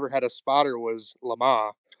place he ever had a spotter was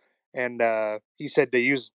Lamar, and he said they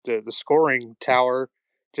used the scoring tower,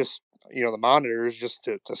 just the monitors, just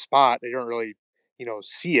to spot. They don't really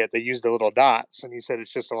see it. They use the little dots, and he said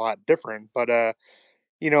it's just a lot different. But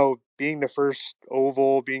being the first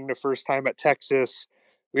oval, being the first time at Texas,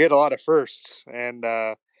 we had a lot of firsts, and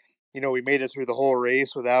we made it through the whole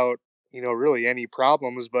race without really any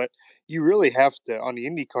problems. But you really have to, on the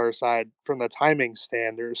IndyCar side, from the timing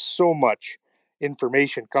stand, there's so much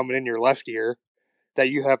information coming in your left ear that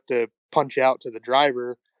you have to punch out to the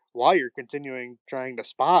driver while you're continuing trying to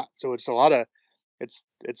spot. So it's a lot of it's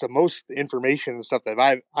the most information and stuff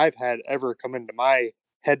that I've had ever come into my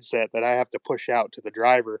headset that I have to push out to the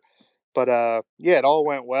driver. But yeah, it all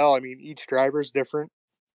went well. I mean, each driver's different,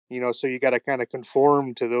 so you got to kind of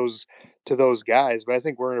conform to those guys. But I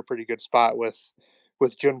think we're in a pretty good spot with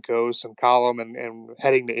Juncos and Column and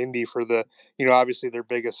heading to Indy for the obviously their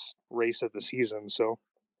biggest race of the season. So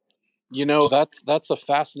That's a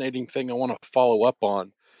fascinating thing I want to follow up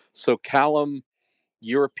on. So Callum,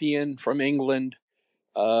 European from England,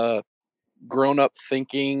 uh, grown up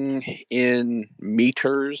thinking in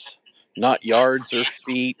meters, not yards or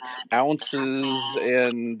feet, ounces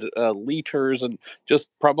and liters, and just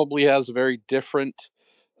probably has a very different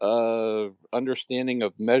understanding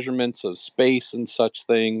of measurements of space and such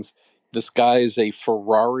things. This guy is a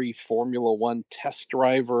Ferrari Formula One test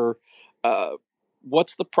driver. Uh,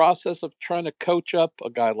 what's the process of trying to coach up a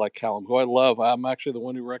guy like Callum, who I love? I'm actually the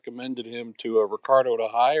one who recommended him to Ricardo to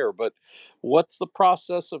hire, but what's the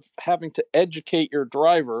process of having to educate your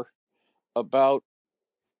driver about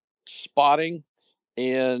spotting?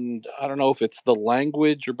 And I don't know if it's the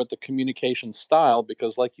language or but the communication style,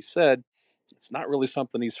 because like you said, it's not really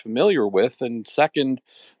something he's familiar with. And second,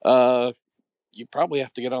 uh, you probably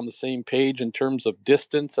have to get on the same page in terms of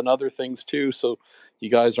distance and other things too, so you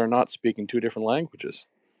guys are not speaking two different languages.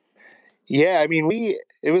 Yeah, I mean,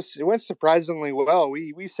 it went surprisingly well.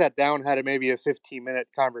 We sat down, had maybe a 15-minute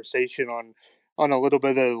conversation on a little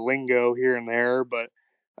bit of lingo here and there, but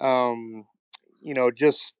um,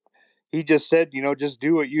 just he just said, just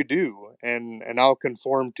do what you do, and I'll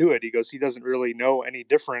conform to it. He goes, he doesn't really know any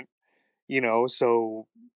different, so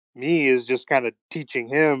me is just kind of teaching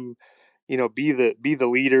him, be the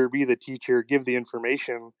leader, be the teacher, give the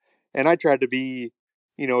information. And I tried to be,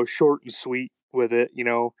 short and sweet with it. You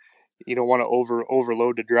don't want to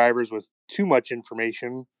overload the drivers with too much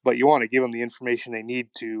information, but you want to give them the information they need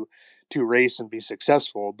to race and be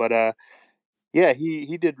successful. But yeah,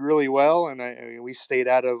 he did really well, and I mean, we stayed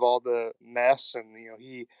out of all the mess, and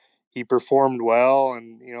he performed well.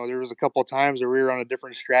 And there was a couple of times where we were on a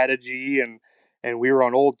different strategy, and we were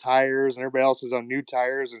on old tires, and everybody else is on new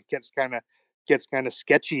tires, and it gets kind of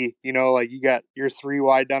sketchy. Like you got your three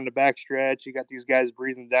wide down the back stretch, you got these guys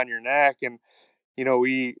breathing down your neck, and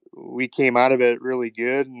we came out of it really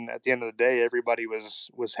good. And at the end of the day, everybody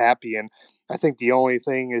was happy. And I think the only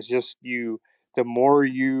thing is just the more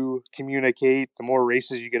you communicate, the more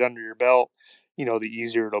races you get under your belt, the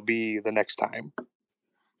easier it'll be the next time.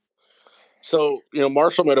 So,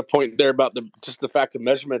 Marshall made a point there about the fact of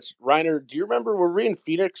measurements. Reiner, do you remember, were we in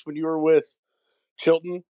Phoenix when you were with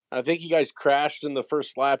Chilton? I think you guys crashed in the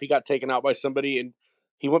first lap. He got taken out by somebody, and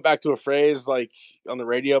he went back to a phrase like on the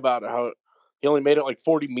radio about how he only made it like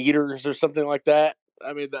 40 meters or something like that.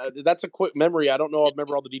 I mean, that's a quick memory. I don't know. I'll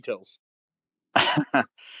remember all the details.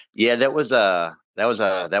 Yeah, that was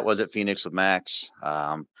at Phoenix with Max.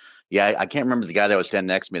 Yeah, I can't remember the guy that was standing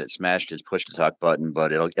next to me that smashed his push to talk button,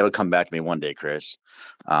 but it'll come back to me one day, Chris.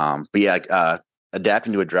 But yeah,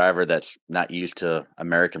 adapting to a driver that's not used to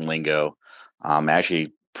American lingo.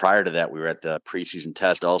 Actually, prior to that, we were at the preseason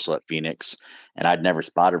test also at Phoenix, and I'd never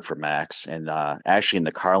spotted for Max. And actually, in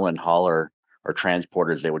the Carlin hauler or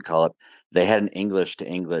transporters, they would call it, they had an English to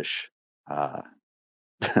English. I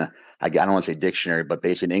don't want to say dictionary, but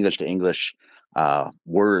basically English to English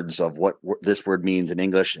words of what this word means in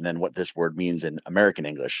English and then what this word means in American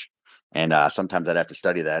English. And sometimes I'd have to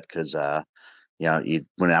study that because,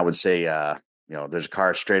 when I would say, there's a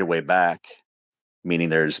car straight away back,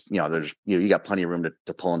 meaning you got plenty of room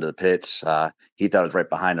to pull into the pits. He thought it was right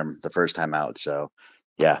behind him the first time out. So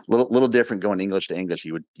yeah, little different going English to English.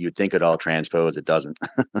 You would think it all transposed. It doesn't.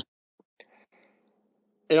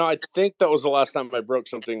 I think that was the last time I broke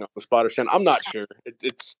something on the spotter stand. I'm not sure.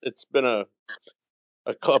 It's been a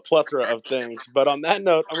plethora of things. But on that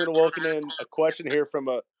note, I'm going to welcome in a question here from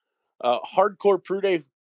a hardcore Prude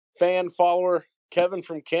fan follower, Kevin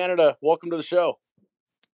from Canada. Welcome to the show.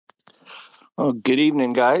 Oh, good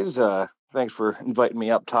evening, guys. Thanks for inviting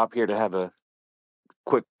me up top here to have a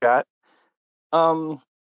quick chat.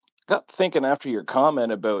 Got thinking after your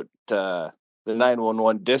comment about the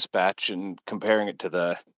 911 dispatch and comparing it to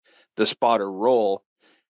the spotter role.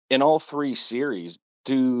 In all three series,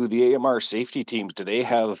 do the AMR safety teams, do they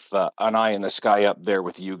have an eye in the sky up there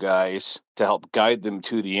with you guys to help guide them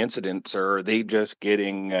to the incidents, or are they just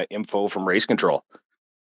getting info from race control?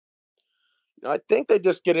 I think they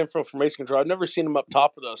just get info from race control. I've never seen them up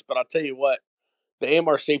top of us, but I'll tell you what, the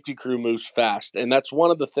AMR safety crew moves fast. And that's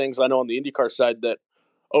one of the things I know on the IndyCar side, that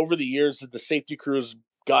over the years the safety crew has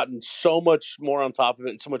gotten so much more on top of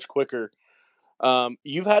it and so much quicker.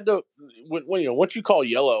 You've had to once you call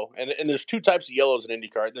yellow, and there's two types of yellows in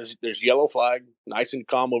IndyCar. There's yellow flag, nice and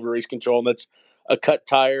calm over race control, and that's a cut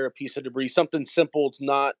tire, a piece of debris, something simple. It's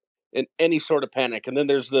not in any sort of panic. And then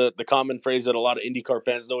there's the common phrase that a lot of IndyCar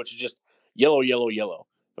fans know, which is just yellow, yellow, yellow.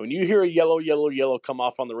 And when you hear a yellow, yellow, yellow come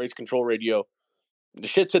off on the race control radio, the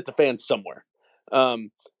shit's hit the fan somewhere.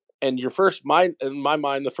 And in my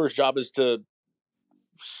mind, the first job is to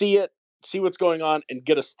see it, see what's going on, and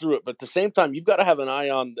get us through it. But at the same time, you've got to have an eye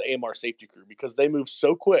on the AMR safety crew because they move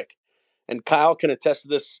so quick. And Kyle can attest to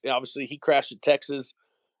this. Obviously, he crashed at Texas.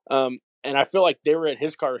 And I feel like they were at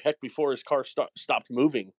his car before his car stopped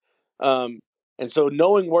moving. And so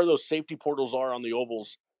knowing where those safety portals are on the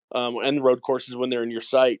ovals and the road courses when they're in your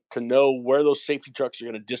sight, to know where those safety trucks are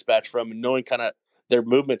going to dispatch from and knowing kind of their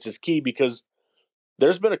movements is key, because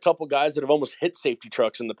there's been a couple guys that have almost hit safety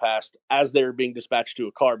trucks in the past as they're being dispatched to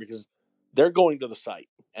a car because they're going to the site.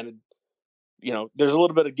 And, there's a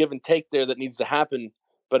little bit of give and take there that needs to happen,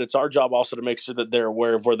 but it's our job also to make sure that they're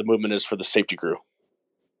aware of where the movement is for the safety crew.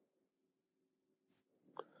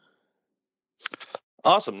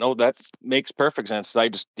 Awesome. No, that makes perfect sense.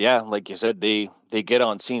 Like you said, they get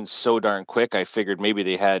on scene so darn quick. I figured maybe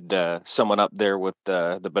they had someone up there with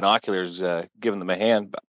the binoculars giving them a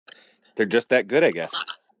hand, but they're just that good, I guess.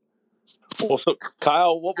 Well, so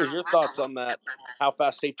Kyle, what was your thoughts on that? How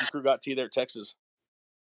fast safety crew got to you there at Texas?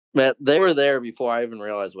 Man, they were there before I even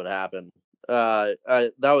realized what happened. That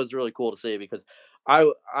was really cool to see because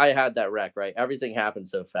I had that wreck, right? Everything happened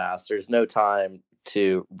so fast. There's no time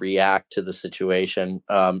to react to the situation,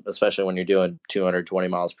 especially when you're doing 220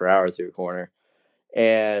 miles per hour through a corner.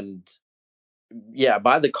 And yeah,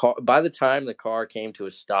 by the time the car came to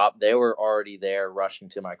a stop, they were already there rushing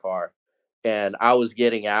to my car. And I was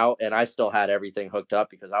getting out and I still had everything hooked up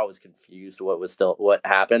because I was confused what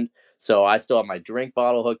happened. So I still have my drink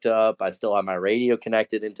bottle hooked up. I still have my radio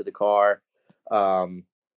connected into the car. Um,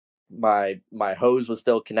 my hose was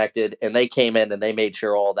still connected, and they came in and they made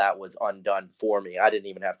sure all that was undone for me. I didn't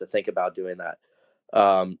even have to think about doing that.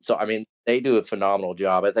 So I mean, they do a phenomenal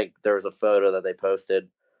job. I think there was a photo that they posted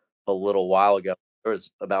a little while ago. There was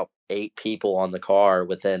about 8 people on the car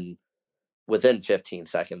within 15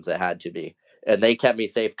 seconds. It had to be, and they kept me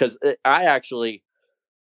safe because I actually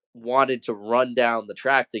wanted to run down the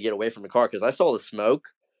track to get away from the car because I saw the smoke,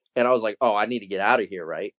 and I was like, "Oh, I need to get out of here!"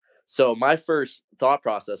 Right. So my first thought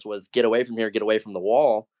process was get away from here, get away from the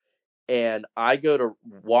wall, and I go to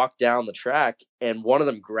walk down the track, and one of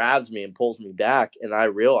them grabs me and pulls me back, and I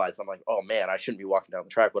realize I'm like, oh man, I shouldn't be walking down the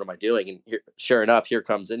track. What am I doing? And sure enough, here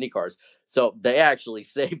comes Indy cars. So they actually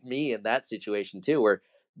saved me in that situation too, where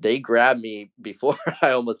they grabbed me before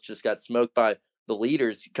I almost just got smoked by the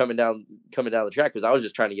leaders coming down the track because I was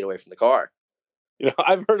just trying to get away from the car.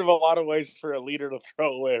 I've heard of a lot of ways for a leader to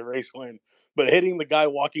throw away a race win, but hitting the guy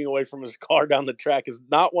walking away from his car down the track is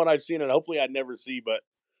not one I've seen, and hopefully I'd never see. But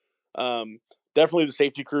definitely the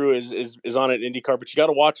safety crew is on an IndyCar, but you got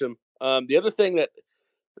to watch them. The other thing that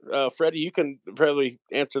Freddie, you can probably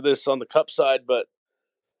answer this on the Cup side, but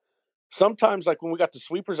sometimes, like when we got the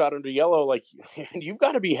sweepers out under yellow, like you've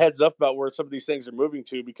got to be heads up about where some of these things are moving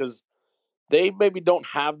to because they maybe don't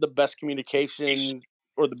have the best communication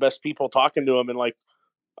or the best people talking to them. And like,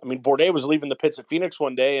 I mean, Bourdais was leaving the pits at Phoenix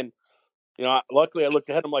one day, and luckily I looked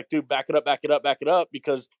ahead. I'm like, dude, back it up, back it up, back it up,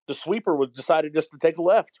 because the sweeper was decided just to take a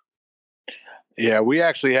left. Yeah, we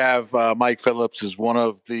actually have Mike Phillips is one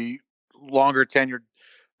of the longer tenured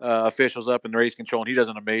officials up in the race control, and he does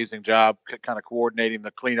an amazing job kind of coordinating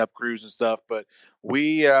the cleanup crews and stuff. But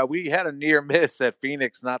we had a near miss at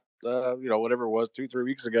Phoenix, not whatever it was 2-3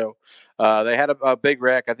 weeks ago. They had a big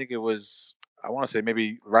wreck. I think it was, I want to say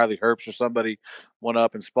maybe Riley Herbst or somebody went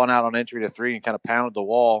up and spun out on entry to 3 and kind of pounded the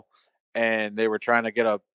wall, and they were trying to get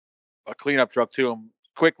a cleanup truck to him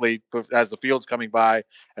quickly as the field's coming by,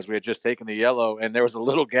 as we had just taken the yellow, and there was a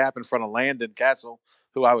little gap in front of Landon Castle,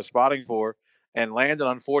 who I was spotting for, and Landon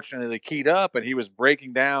unfortunately keyed up, and he was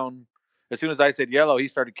breaking down. As soon as I said yellow, he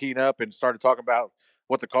started keying up and started talking about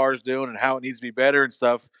what the car's doing and how it needs to be better and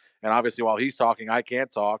stuff. And obviously, while he's talking, I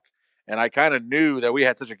can't talk, and I kind of knew that we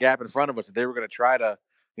had such a gap in front of us that they were going to try to,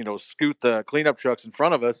 scoot the cleanup trucks in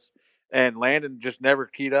front of us. And Landon just never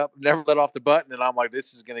keyed up, never let off the button, and I'm like,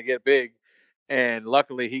 this is going to get big. And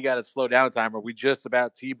luckily, he got it slowed down in time, or we just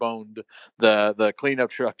about T-boned the cleanup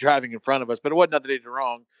truck driving in front of us. But it wasn't nothing they did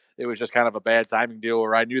wrong. It was just kind of a bad timing deal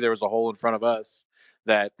where I knew there was a hole in front of us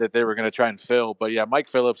that they were going to try and fill. But yeah, Mike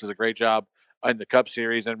Phillips does a great job in the Cup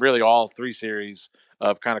Series and really all 3 series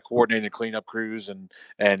of kind of coordinating the cleanup crews and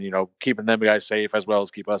keeping them guys safe as well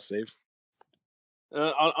as keep us safe.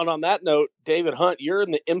 On that note, David Hunt, you're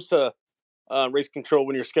in the IMSA race control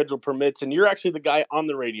when your schedule permits, and you're actually the guy on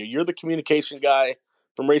the radio. You're the communication guy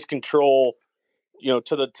from race control,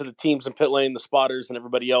 to the teams in pit lane, the spotters, and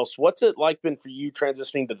everybody else. What's it like been for you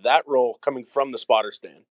transitioning to that role coming from the spotter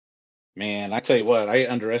stand? Man, I tell you what, I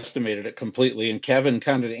underestimated it completely. And Kevin,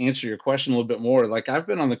 kind of to answer your question a little bit more, like I've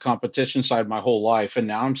been on the competition side my whole life, and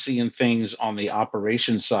now I'm seeing things on the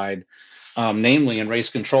operations side, namely in race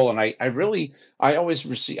control. And I always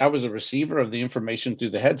I was a receiver of the information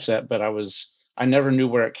through the headset, but I never knew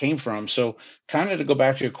where it came from. So kind of to go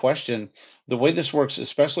back to your question, the way this works,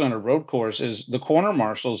 especially on a road course, is the corner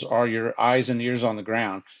marshals are your eyes and ears on the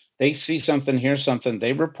ground. They see something, hear something,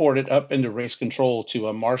 they report it up into race control to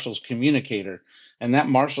a marshal's communicator. And that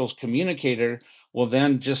marshal's communicator will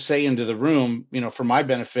then just say into the room, for my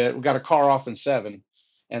benefit, we got a car off in 7.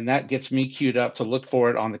 and that gets me queued up to look for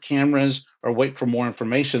it on the cameras or wait for more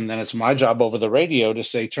information. Then it's my job over the radio to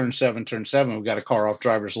say, turn 7, turn 7. We've got a car off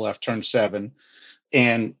driver's left, turn 7.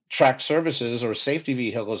 And track services or safety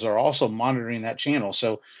vehicles are also monitoring that channel.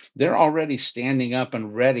 So they're already standing up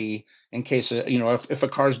and ready in case, if a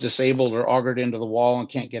car's disabled or augured into the wall and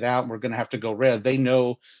can't get out and we're going to have to go red, they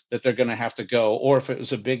know that they're going to have to go. Or if it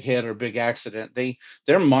was a big hit or big accident,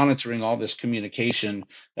 they're monitoring all this communication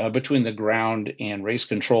between the ground and race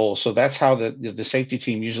control. So that's how the safety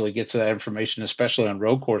team usually gets that information, especially on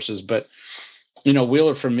road courses. But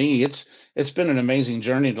Wheeler, for me, it's been an amazing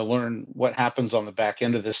journey to learn what happens on the back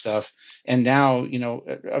end of this stuff. And now,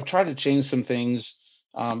 I've tried to change some things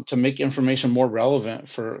to make information more relevant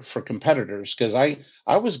for competitors, because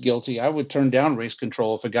I was guilty. I would turn down race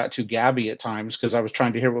control if it got too gabby at times because I was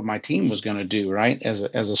trying to hear what my team was going to do, right, as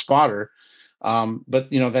a spotter. But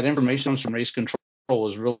that information from race control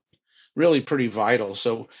is really pretty vital.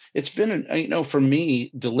 So it's been, for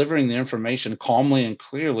me, delivering the information calmly and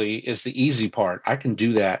clearly is the easy part. I can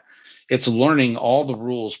do that. It's learning all the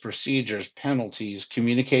rules, procedures, penalties,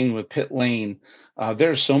 communicating with pit lane.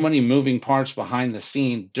 There's so many moving parts behind the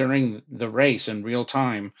scene during the race in real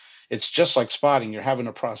time. It's just like spotting. You're having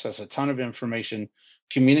to process a ton of information,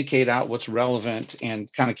 communicate out what's relevant,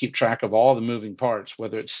 and kind of keep track of all the moving parts,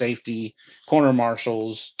 whether it's safety, corner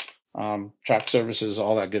marshals, track services,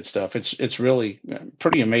 all that good stuff. It's really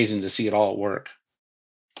pretty amazing to see it all at work.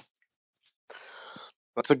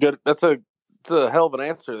 That's a hell of an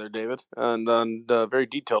answer there, David, and very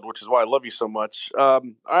detailed, which is why I love you so much. All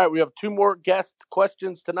right, we have 2 more guest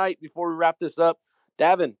questions tonight before we wrap this up.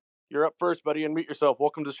 Davin, you're up first, buddy, and meet yourself.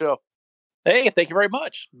 Welcome to the show. Hey, thank you very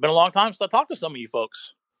much. Been a long time since I talked to some of you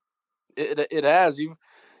folks. It has. You've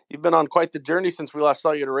been on quite the journey since we last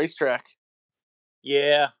saw you at a racetrack.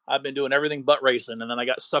 Yeah, I've been doing everything but racing, and then I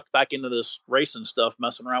got sucked back into this racing stuff,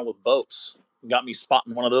 messing around with boats. Got me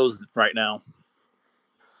spotting one of those right now.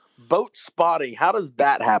 Boat spotting. How does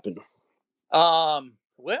that happen?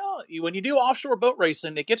 Well, when you do offshore boat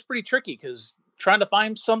racing, it gets pretty tricky because trying to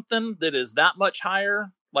find something that is that much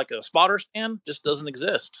higher, like a spotter stand, just doesn't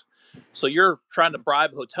exist. So you're trying to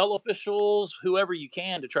bribe hotel officials, whoever you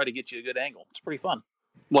can, to try to get you a good angle. It's pretty fun.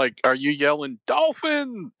 Like, are you yelling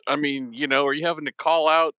dolphin? I mean, are you having to call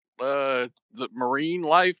out the marine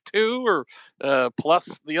life too, or plus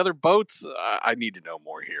the other boats? I need to know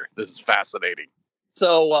more here. This is fascinating.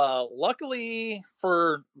 So luckily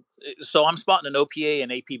so I'm spotting an OPA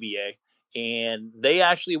and APBA, and they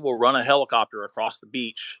actually will run a helicopter across the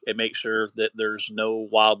beach and make sure that there's no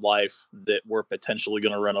wildlife that we're potentially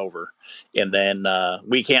going to run over. And then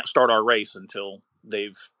we can't start our race until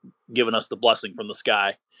they've given us the blessing from the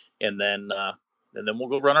sky, and then we'll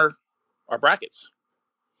go run our brackets.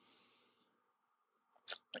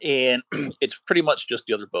 And it's pretty much just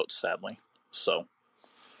the other boats, sadly. So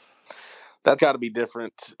that's got to be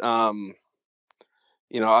different. I've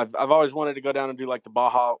always wanted to go down and do like the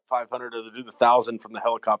Baja 500 or to do the 1,000 from the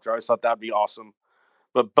helicopter. I always thought that'd be awesome.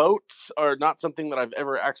 But boats are not something that I've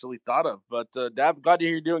ever actually thought of. But Dav, glad to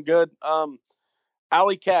hear you're doing good.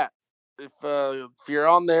 Alley Cat, if you're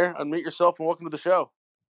on there, unmute yourself and welcome to the show.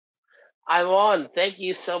 I'm on. Thank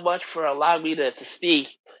you so much for allowing me to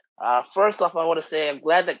speak. First off, I want to say I'm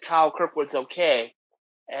glad that Kyle Kirkwood's okay.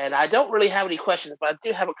 And I don't really have any questions, but I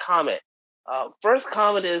do have a comment. First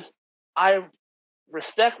comment is I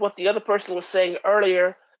respect what the other person was saying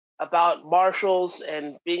earlier about marshals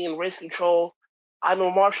and being in race control. I'm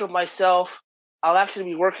a marshal myself. I'll actually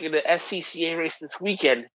be working in the SCCA race this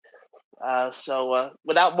weekend. So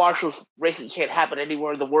without marshals, racing can't happen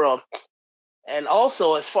anywhere in the world. And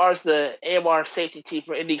also, as far as the AMR safety team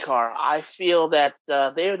for IndyCar, I feel that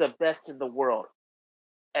they're the best in the world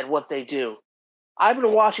at what they do. I've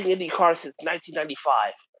been watching IndyCar since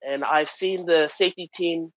 1995, and I've seen the safety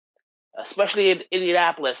team, especially in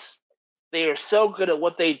Indianapolis. They are so good at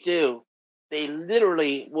what they do. They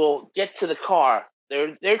literally will get to the car.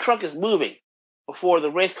 Their truck is moving before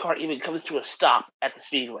the race car even comes to a stop at the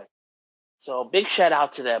speedway. So big shout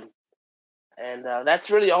out to them. And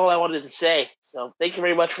that's really all I wanted to say. So thank you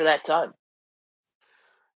very much for that time.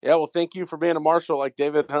 Yeah, well, thank you for being a marshal. Like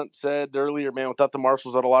David Hunt said earlier, man, without the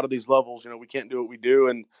marshals at a lot of these levels, we can't do what we do.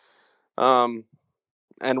 And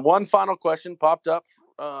one final question popped up.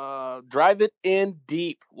 Drive It In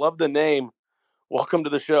Deep. Love the name. Welcome to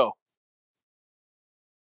the show.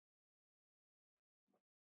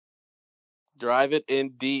 Drive It In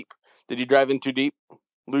Deep. Did you drive in too deep?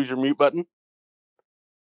 Lose your mute button?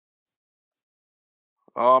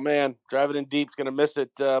 Oh, man. Drive It In Deep's going to miss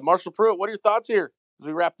it. Marshall Pruitt, what are your thoughts here as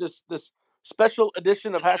we wrap this special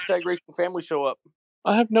edition of #Racing Family Show up?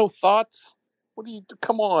 I have no thoughts. What do you do?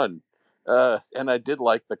 Come on. And I did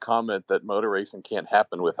like the comment that motor racing can't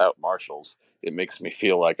happen without marshals. It makes me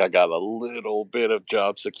feel like I got a little bit of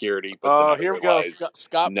job security, but then I Here we go. realized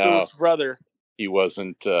Scott no, Pruitt's brother. he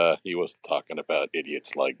wasn't talking about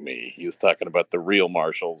idiots like me. He was talking about the real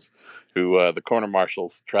marshals, who the corner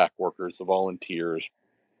marshals, track workers, the volunteers.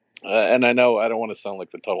 And I know I don't want to sound like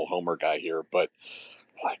the total homer guy here, but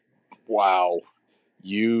like, wow,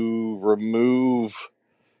 you remove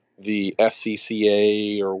the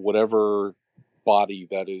SCCA or whatever body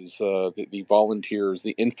that is the volunteers,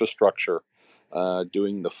 the infrastructure,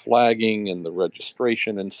 doing the flagging and the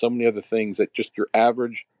registration and so many other things that just your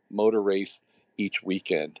average motor race each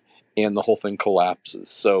weekend, and the whole thing collapses.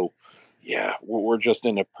 So, yeah, we're just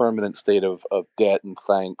in a permanent state of debt, and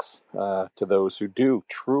thanks to those who do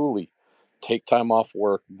truly take time off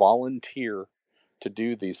work, volunteer to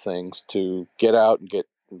do these things, to get out and get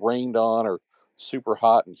rained on or super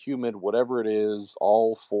hot and humid, whatever it is,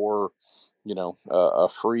 all for, a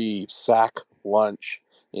free sack lunch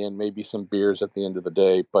and maybe some beers at the end of the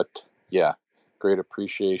day. But yeah, great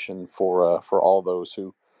appreciation for all those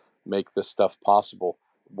who make this stuff possible.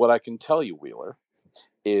 What I can tell you, Wheeler,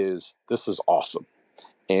 is this is awesome.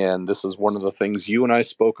 And this is one of the things you and I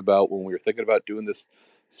spoke about when we were thinking about doing this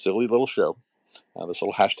silly little show, this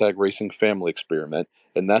little hashtag racing family experiment.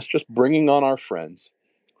 And that's just bringing on our friends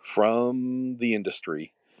from the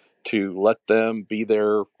industry to let them be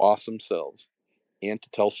their awesome selves and to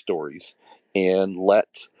tell stories, and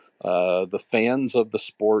let the fans of the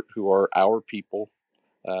sport who are our people,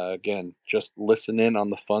 again, just listen in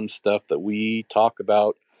on the fun stuff that we talk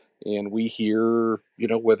about and we hear,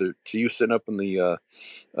 whether it's you sitting up in the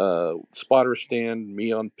spotter stand,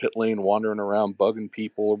 me on pit lane wandering around bugging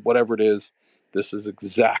people, or whatever it is. This is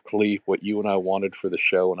exactly what you and I wanted for the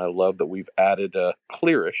show, and I love that we've added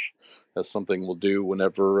Clearish as something we'll do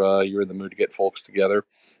whenever you're in the mood to get folks together.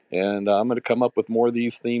 And I'm going to come up with more of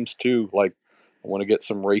these themes too. Like, I want to get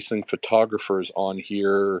some racing photographers on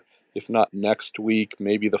here, if not next week,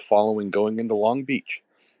 maybe the following, going into Long Beach.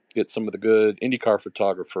 Get some of the good IndyCar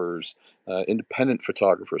photographers, independent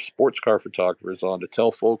photographers, sports car photographers on to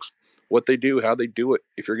tell folks what they do, how they do it.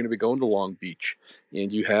 If you're going to be going to Long Beach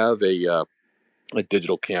and you have a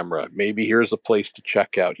digital camera, maybe here's a place to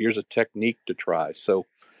check out. Here's a technique to try. So,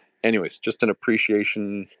 anyways, just an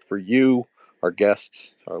appreciation for you, our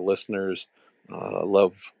guests, our listeners.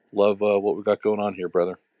 Love what we got going on here,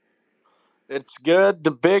 brother. It's good.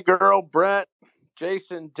 The Big Earl, Brent,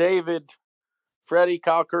 Jason, David, Freddie,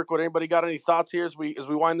 Kyle Kirkwood. Anybody got any thoughts here as we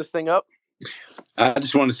wind this thing up? I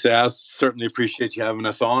just want to say I certainly appreciate you having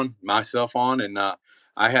myself on, and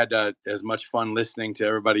I had as much fun listening to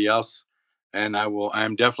everybody else, and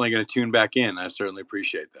I'm definitely going to tune back in. I certainly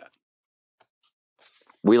appreciate that.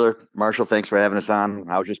 Wheeler, Marshall, thanks for having us on.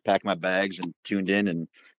 I was just packing my bags and tuned in and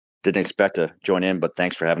didn't expect to join in, but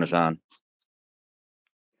thanks for having us on.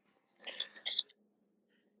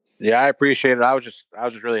 Yeah, I appreciate it. I was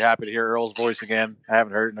just really happy to hear Earl's voice again. I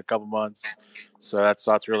haven't heard it in a couple months, so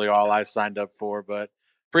that's really all I signed up for. But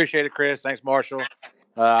appreciate it, Chris. Thanks, Marshall.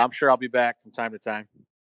 I'm sure I'll be back from time to time.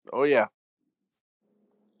 Oh yeah.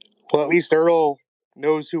 Well, at least Earl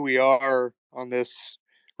knows who we are on this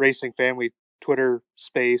racing family Twitter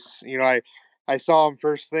space. I saw him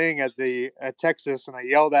first thing at Texas, and I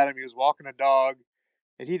yelled at him. He was walking a dog,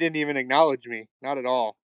 and he didn't even acknowledge me, not at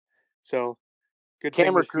all. So good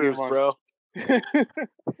camera thing to crews, bro.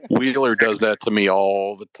 Wheeler does that to me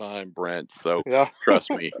all the time, Brent. So yeah.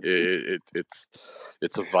 Trust me,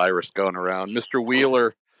 it's a virus going around. Mr.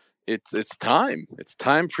 Wheeler, it's time. It's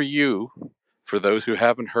time for you, for those who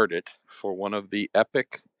haven't heard it, for one of the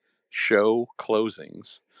epic show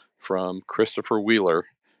closings from Christopher Wheeler,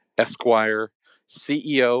 Esquire,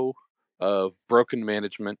 CEO of Broken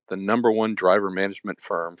Management, the #1 driver management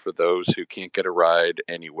firm for those who can't get a ride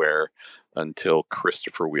anywhere until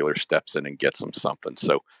Christopher Wheeler steps in and gets them something.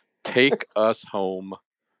 So take us home,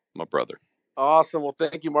 my brother. Awesome. Well,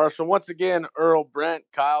 thank you, Marshall. Once again, Earl, Brent,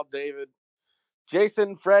 Kyle, David,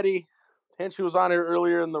 Jason, Freddie, Hinch, who was on here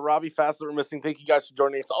earlier, and the Robbie Fast that we're missing. Thank you guys for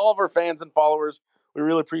joining us. All of our fans and followers, we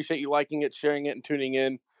really appreciate you liking it, sharing it, and tuning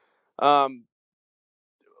in.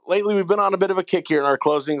 Lately, we've been on a bit of a kick here in our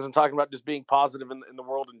closings and talking about just being positive in the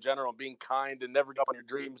world in general, being kind and never give up on your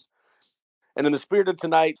dreams. And in the spirit of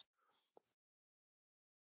tonight,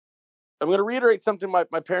 I'm going to reiterate something my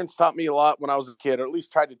parents taught me a lot when I was a kid, or at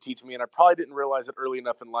least tried to teach me, and I probably didn't realize it early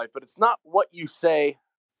enough in life, but it's not what you say,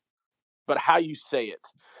 but how you say it.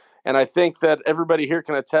 And I think that everybody here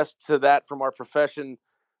can attest to that from our profession,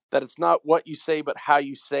 that it's not what you say, but how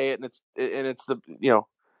you say it. And it's the,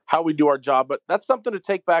 how we do our job. But that's something to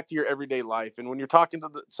take back to your everyday life. And when you're talking to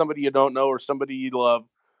somebody you don't know or somebody you love,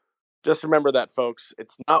 just remember that, folks.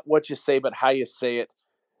 It's not what you say, but how you say it.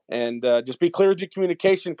 And just be clear with your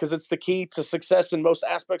communication, because it's the key to success in most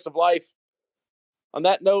aspects of life. On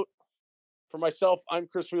that note, for myself, I'm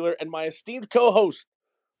Chris Wheeler, and my esteemed co-host,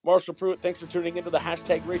 Marshall Pruitt. Thanks for tuning into the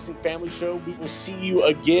Racing Family Show. We will see you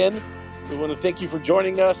again. We want to thank you for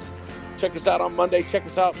joining us. Check us out on Monday. Check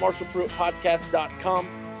us out,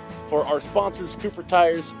 MarshallPruittPodcast.com. For our sponsors, Cooper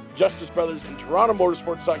Tires, Justice Brothers, and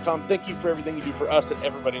TorontoMotorsports.com. Thank you for everything you do for us and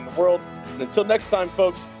everybody in the world. And until next time,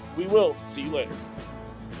 folks, we will see you later.